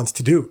that we want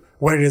to do,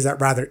 what it is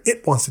that rather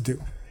it wants to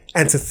do.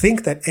 And to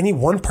think that any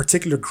one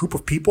particular group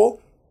of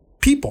people,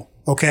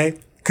 okay,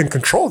 can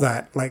control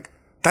that, like,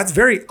 that's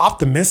very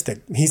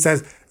optimistic. He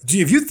says,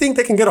 if you think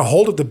they can get a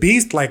hold of the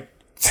beast, like,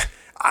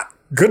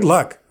 good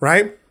luck,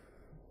 right?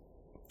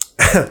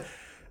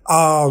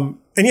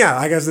 And yeah,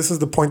 I guess this is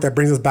the point that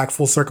brings us back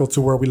full circle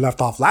to where we left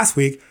off last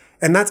week.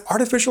 And that's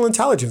artificial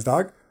intelligence,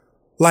 dog.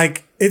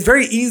 Like, it's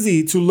very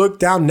easy to look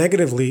down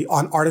negatively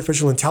on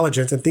artificial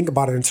intelligence and think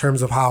about it in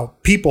terms of how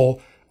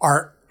people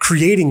are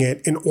creating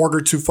it in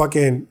order to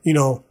fucking,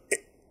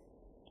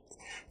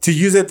 to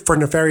use it for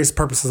nefarious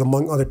purposes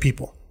among other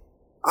people.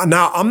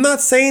 Now, I'm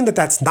not saying that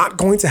that's not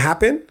going to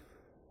happen,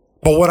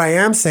 but what I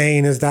am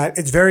saying is that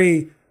it's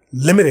very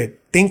limited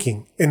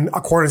thinking in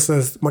accordance to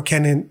this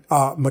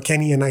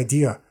McKennian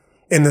idea,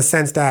 in the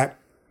sense that,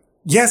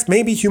 yes,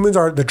 maybe humans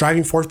are the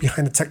driving force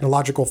behind the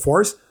technological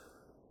force,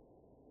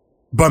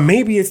 but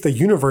maybe it's the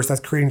universe that's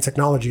creating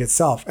technology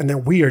itself, and that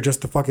we are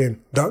just the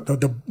fucking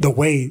the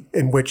way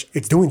in which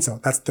it's doing so.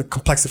 That's the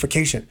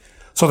complexification.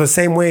 So the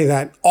same way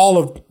that all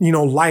of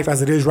life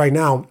as it is right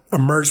now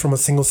emerged from a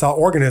single cell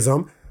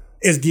organism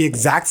is the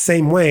exact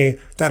same way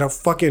that a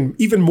fucking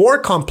even more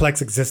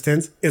complex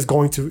existence is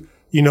going to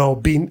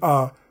be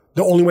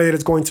the only way that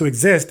it's going to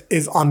exist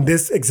is on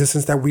this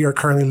existence that we are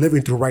currently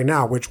living through right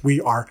now, which we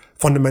are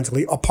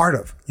fundamentally a part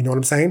of. You know what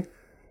I'm saying?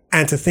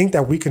 And to think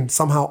that we can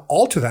somehow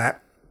alter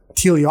that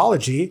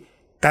teleology,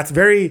 that's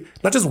very,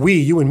 not just we,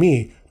 you and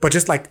me, but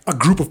just like a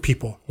group of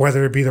people,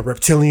 whether it be the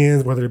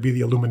reptilians, whether it be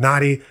the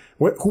Illuminati,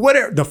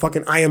 whatever, the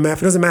fucking IMF,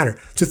 it doesn't matter.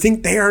 To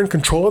think they are in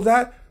control of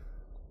that,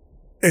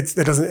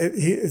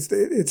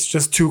 it's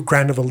just too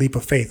grand of a leap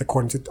of faith,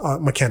 according to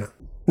McKenna.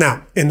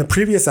 Now, in the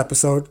previous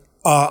episode,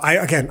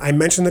 I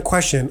mentioned the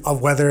question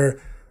of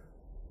whether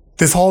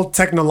this whole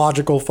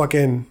technological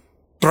fucking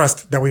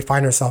thrust that we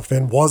find ourselves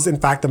in was in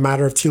fact a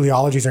matter of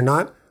teleologies or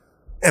not.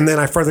 And then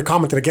I further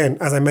commented again,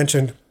 as I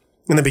mentioned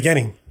in the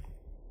beginning,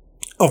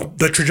 of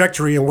the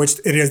trajectory in which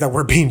it is that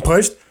we're being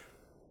pushed.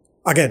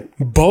 Again,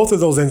 both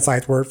of those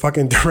insights were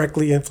fucking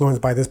directly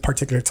influenced by this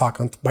particular talk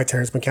by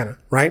Terence McKenna,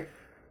 right?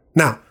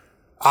 Now,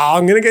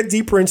 I'm going to get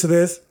deeper into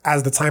this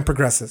as the time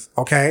progresses,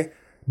 okay?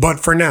 But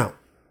for now,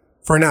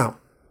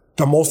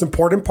 the most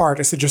important part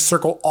is to just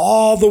circle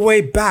all the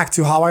way back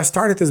to how I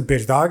started this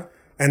bitch, dog.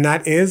 And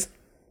that is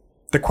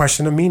the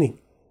question of meaning.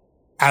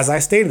 As I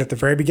stated at the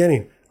very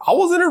beginning, I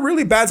was in a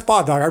really bad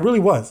spot, dog. I really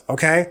was,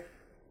 okay?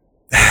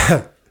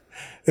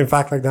 In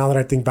fact, like now that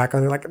I think back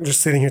on it, like I'm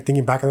just sitting here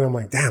thinking back on it, I'm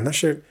like, damn, that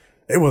shit,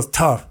 it was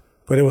tough,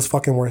 but it was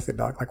fucking worth it,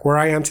 dog. Like where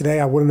I am today,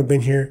 I wouldn't have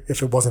been here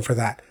if it wasn't for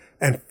that.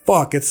 And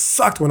fuck, it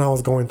sucked when I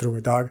was going through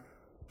it, dog.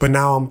 but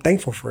now I'm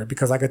thankful for it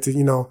because I get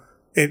to,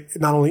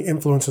 it not only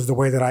influences the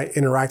way that I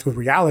interact with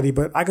reality,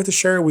 but I get to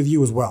share it with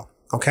you as well.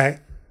 Okay.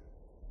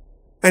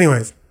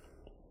 Anyways,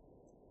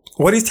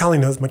 what he's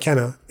telling us,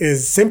 McKenna,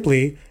 is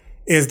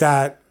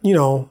that,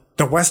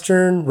 the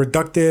Western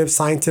reductive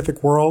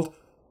scientific world,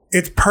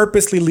 it's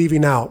purposely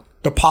leaving out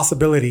the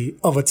possibility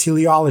of a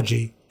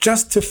teleology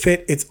just to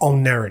fit its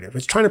own narrative.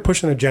 It's trying to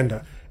push an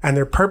agenda, and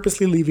they're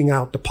purposely leaving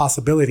out the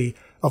possibility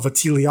of a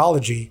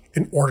teleology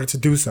in order to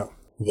do so.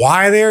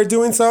 Why they are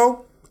doing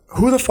so?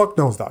 Who the fuck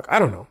knows, dog? I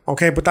don't know.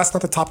 Okay, but that's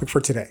not the topic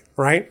for today,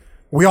 right?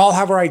 We all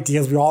have our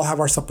ideas, we all have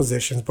our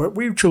suppositions, but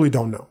we truly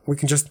don't know. We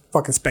can just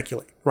fucking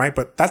speculate, right?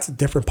 But that's a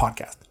different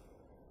podcast.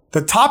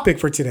 The topic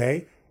for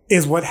today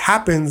is what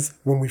happens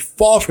when we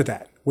fall for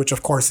that, which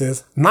of course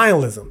is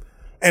nihilism,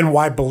 and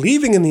why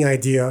believing in the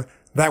idea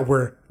that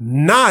we're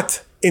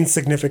not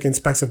insignificant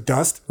specks of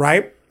dust,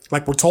 right?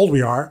 Like we're told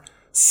we are,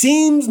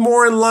 seems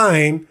more in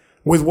line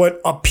with what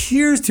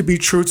appears to be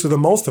true to the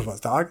most of us,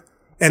 dog.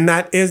 And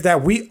that is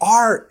that we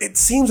are, it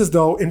seems as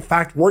though, in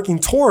fact, working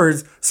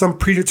towards some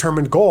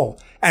predetermined goal.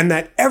 And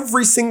that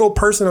every single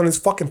person on this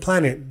fucking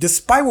planet,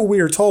 despite what we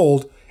are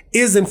told,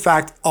 is in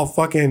fact a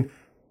fucking,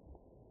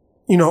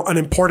 an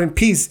important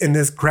piece in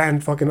this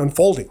grand fucking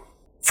unfolding.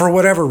 For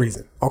whatever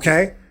reason,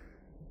 okay?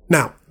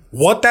 Now,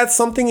 what that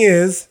something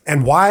is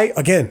and why,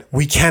 again,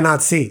 we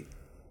cannot see,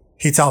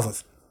 he tells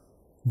us.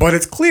 But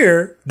it's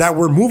clear that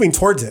we're moving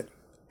towards it.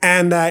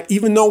 And that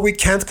even though we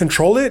can't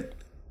control it,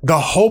 the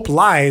hope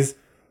lies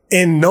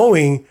in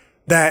knowing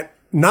that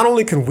not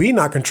only can we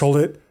not control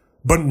it,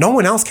 but no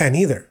one else can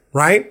either,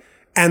 right?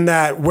 And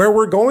that where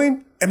we're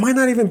going, it might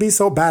not even be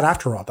so bad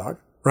after all, dog,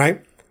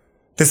 right?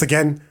 This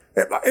again,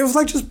 it was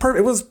like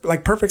it was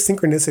like perfect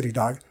synchronicity,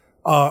 dog.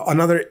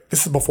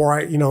 This is before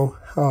I,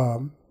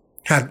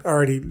 had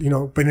already,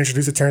 been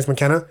introduced to Terence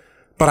McKenna,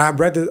 but I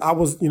read that I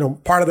was,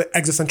 part of the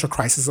existential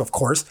crisis, of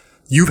course.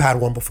 You've had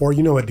one before,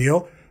 a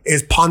deal,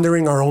 is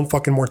pondering our own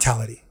fucking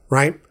mortality,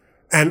 right?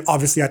 And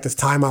obviously at this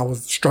time I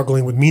was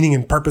struggling with meaning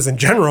and purpose in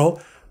general,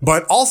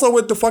 but also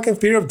with the fucking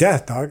fear of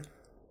death, dog.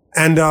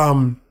 And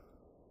I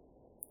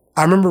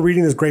remember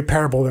reading this great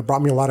parable that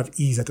brought me a lot of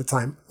ease at the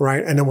time,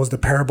 right? And it was the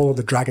parable of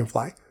the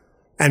dragonfly.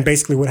 And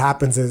basically what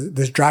happens is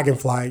this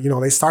dragonfly,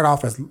 they start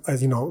off as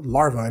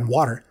larvae in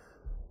water.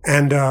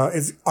 And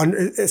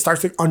it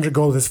starts to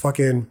undergo this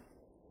fucking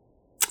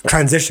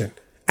transition.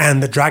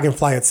 And the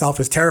dragonfly itself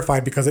is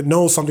terrified because it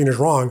knows something is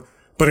wrong,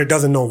 but it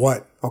doesn't know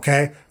what,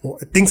 okay? Well,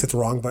 it thinks it's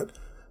wrong, but,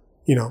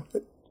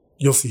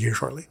 you'll see here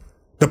shortly.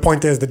 The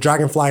point is the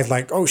dragonfly is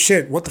like, oh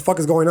shit, what the fuck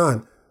is going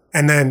on?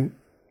 And then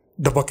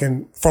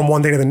from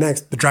one day to the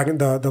next,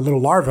 the little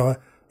larva,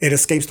 it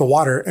escapes the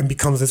water and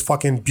becomes this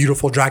fucking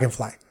beautiful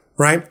dragonfly,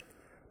 right?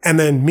 And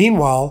then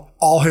meanwhile,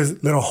 all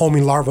his little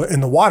homie larvae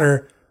in the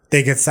water,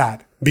 they get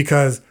sad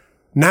because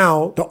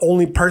now the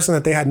only person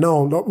that they had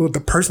known, the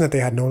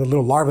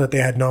little larva that they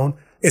had known,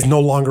 is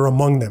no longer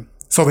among them.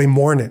 So they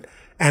mourn it.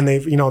 And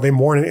they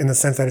mourn it in the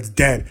sense that it's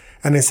dead.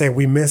 And they say,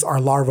 we miss our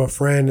larva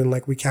friend and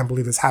like, we can't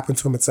believe this happened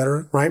to him,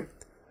 etc. Right?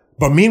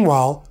 But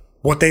meanwhile,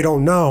 what they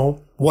don't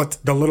know, what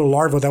the little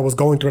larva that was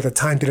going through at the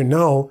time didn't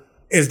know,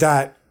 is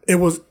that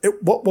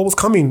what was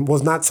coming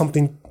was not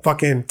something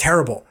fucking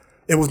terrible.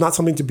 It was not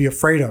something to be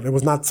afraid of. It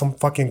was not some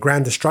fucking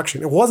grand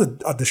destruction. It was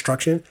a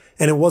destruction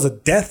and it was a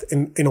death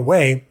in a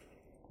way.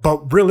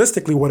 But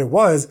realistically, what it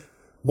was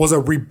a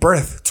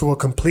rebirth to a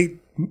complete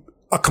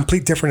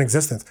different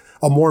existence,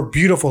 a more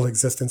beautiful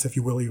existence, if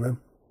you will, even.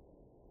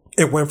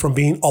 It went from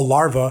being a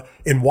larva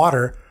in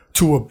water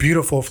to a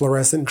beautiful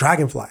fluorescent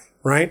dragonfly,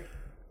 right?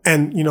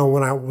 And,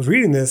 when I was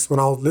reading this, when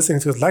I was listening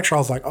to this lecture, I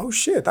was like, oh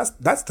shit,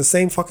 that's the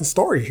same fucking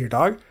story here,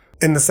 dog.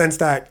 In the sense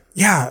that,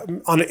 yeah,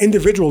 on an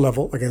individual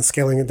level, again,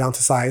 scaling it down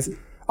to size,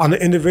 on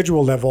an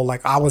individual level,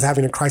 like I was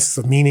having a crisis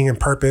of meaning and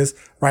purpose,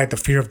 right? The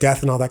fear of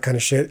death and all that kind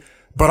of shit.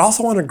 But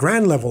also on a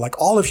grand level, like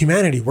all of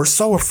humanity, we're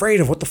so afraid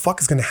of what the fuck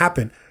is going to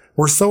happen.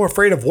 We're so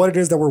afraid of what it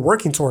is that we're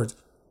working towards.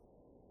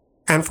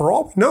 And for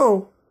all we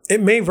know, it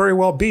may very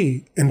well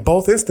be, in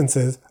both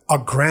instances, a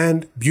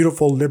grand,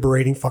 beautiful,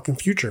 liberating fucking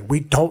future.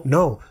 We don't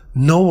know.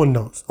 No one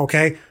knows,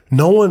 okay?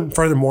 No one,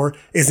 furthermore,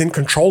 is in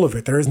control of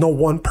it. There is no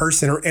one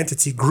person or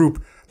entity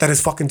group that is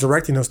fucking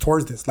directing us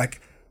towards this.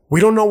 Like, we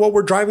don't know what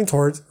we're driving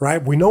towards,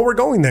 right? We know we're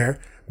going there,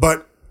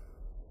 but,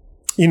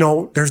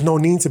 there's no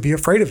need to be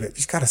afraid of it. You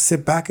just got to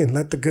sit back and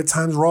let the good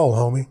times roll,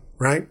 homie,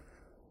 right?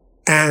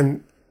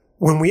 And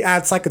when we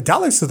add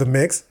psychedelics to the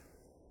mix,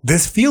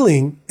 this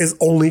feeling is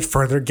only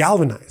further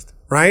galvanized,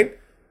 right?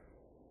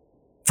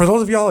 For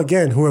those of y'all,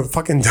 again, who have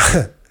fucking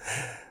done,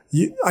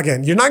 you're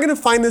not going to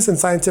find this in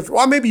scientific,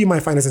 well, maybe you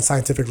might find this in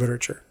scientific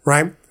literature,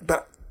 right?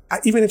 But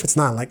even if it's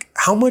not, like,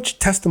 how much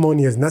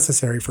testimony is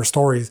necessary for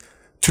stories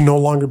to no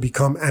longer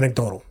become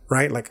anecdotal,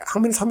 right? Like, how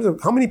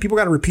many people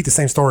got to repeat the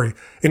same story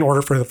in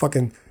order for the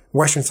fucking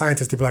Western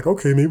scientists to be like,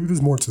 okay, maybe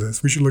there's more to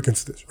this. We should look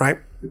into this, right?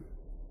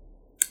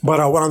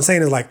 But what I'm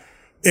saying is, like,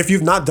 if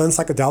you've not done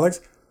psychedelics,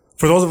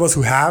 for those of us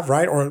who have,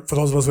 right, or for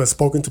those of us who have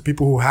spoken to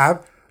people who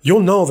have,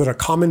 you'll know that a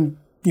common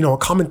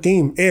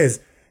theme is,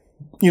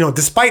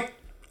 despite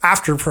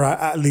after, for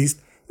at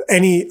least,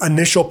 any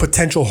initial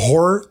potential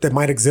horror that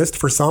might exist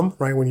for some,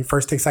 right? When you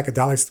first take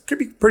psychedelics, it could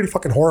be pretty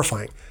fucking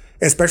horrifying,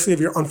 especially if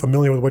you're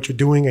unfamiliar with what you're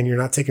doing and you're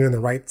not taking in the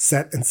right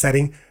set and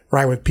setting,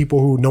 right? With people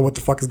who know what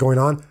the fuck is going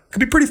on. It could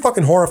be pretty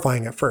fucking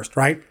horrifying at first,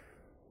 right?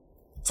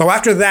 So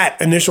after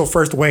that initial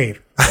first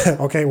wave,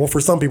 okay, well,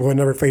 for some people, it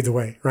never fades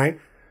away, right?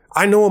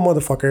 I know a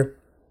motherfucker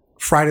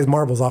fried his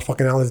marbles off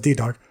fucking LSD,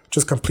 dog.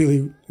 Just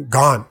completely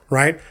gone,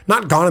 right?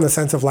 Not gone in the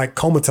sense of like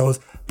comatose,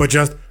 but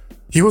just,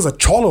 he was a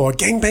cholo, a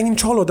gangbanging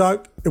cholo,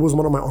 dog. It was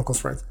one of my uncle's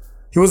friends.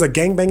 He was a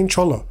gangbanging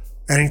cholo.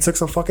 And he took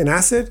some fucking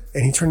acid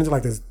and he turned into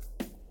like this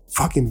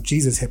fucking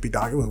Jesus hippie,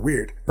 dog. It was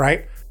weird,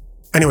 right?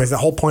 Anyways, the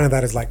whole point of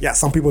that is like, yeah,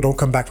 some people don't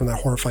come back from that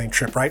horrifying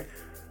trip, right?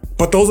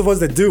 But those of us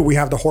that do, we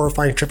have the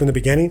horrifying trip in the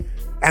beginning.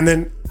 And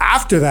then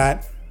after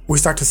that, we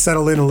start to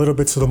settle in a little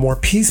bit to the more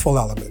peaceful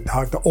element,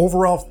 dog. The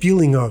overall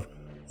feeling of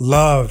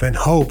love and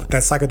hope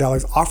that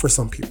psychedelics offer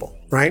some people,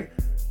 right?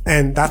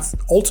 And that's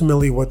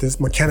ultimately what this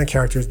McKenna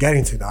character is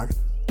getting to, dog.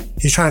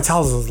 He's trying to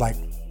tell us, like,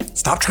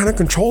 stop trying to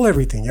control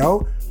everything,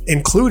 yo,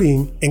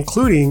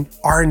 including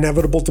our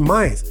inevitable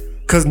demise.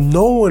 Because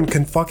no one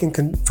can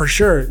for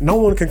sure, no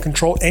one can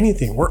control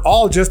anything. We're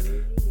all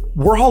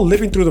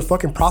living through the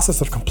fucking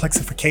process of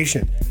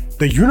complexification.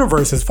 The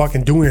universe is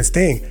fucking doing its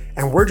thing,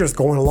 and we're just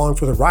going along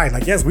for the ride.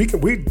 Like, yes, we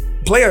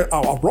play a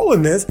role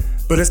in this,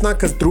 but it's not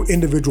because through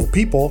individual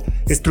people,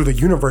 it's through the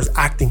universe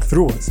acting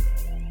through us.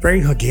 Very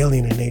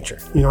Hegelian in nature.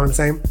 You know what I'm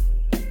saying?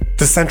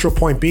 The central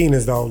point being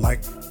is though,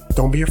 like,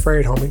 don't be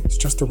afraid, homie. It's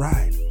just a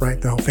ride,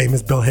 right? The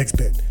famous Bill Hicks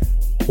bit.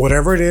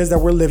 Whatever it is that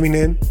we're living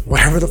in,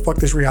 whatever the fuck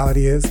this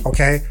reality is,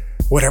 okay?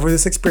 Whatever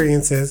this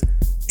experience is,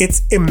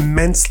 it's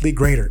immensely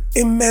greater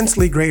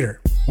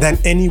than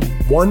any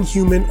one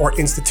human or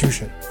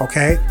institution,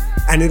 okay?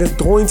 And it is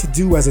going to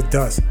do as it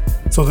does.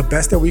 So the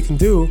best that we can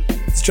do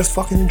is just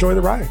fucking enjoy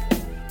the ride.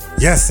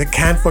 Yes, it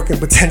can fucking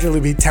potentially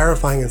be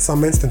terrifying in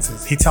some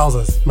instances. He tells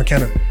us,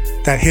 McKenna,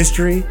 that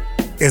history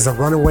is a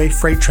runaway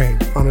freight train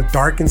on a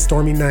dark and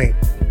stormy night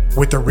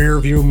with a rear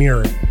view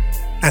mirror.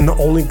 And the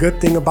only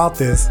good thing about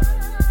this,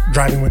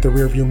 driving with the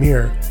rear view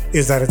mirror,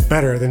 is that it's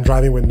better than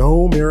driving with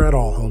no mirror at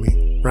all,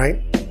 homie,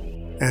 right?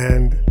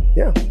 And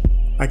yeah,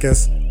 I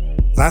guess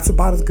that's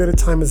about as good a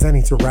time as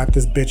any to wrap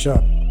this bitch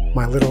up.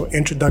 My little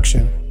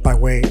introduction by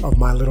way of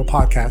my little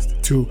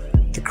podcast to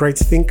the great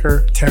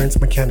thinker, Terence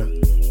McKenna.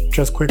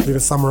 Just quickly to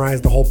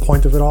summarize the whole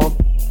point of it all,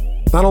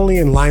 not only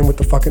in line with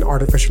the fucking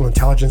artificial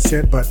intelligence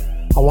shit, but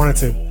I wanted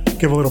to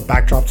give a little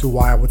backdrop to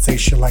why I would say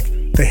shit like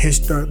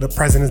the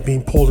present is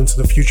being pulled into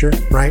the future,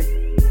 right?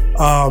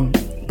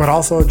 But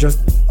also just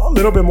a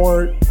little bit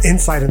more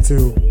insight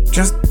into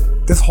just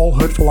this whole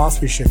hood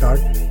philosophy shit, dog,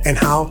 and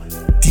how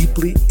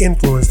deeply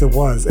influenced it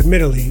was,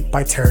 admittedly,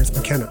 by Terence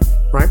McKenna,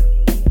 right?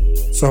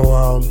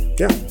 So,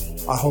 yeah,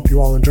 I hope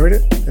you all enjoyed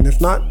it. And if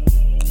not,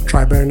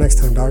 try better next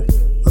time, dog.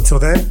 Until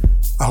then,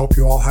 I hope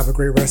you all have a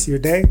great rest of your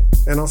day,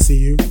 and I'll see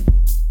you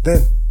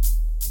then.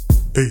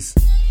 Peace.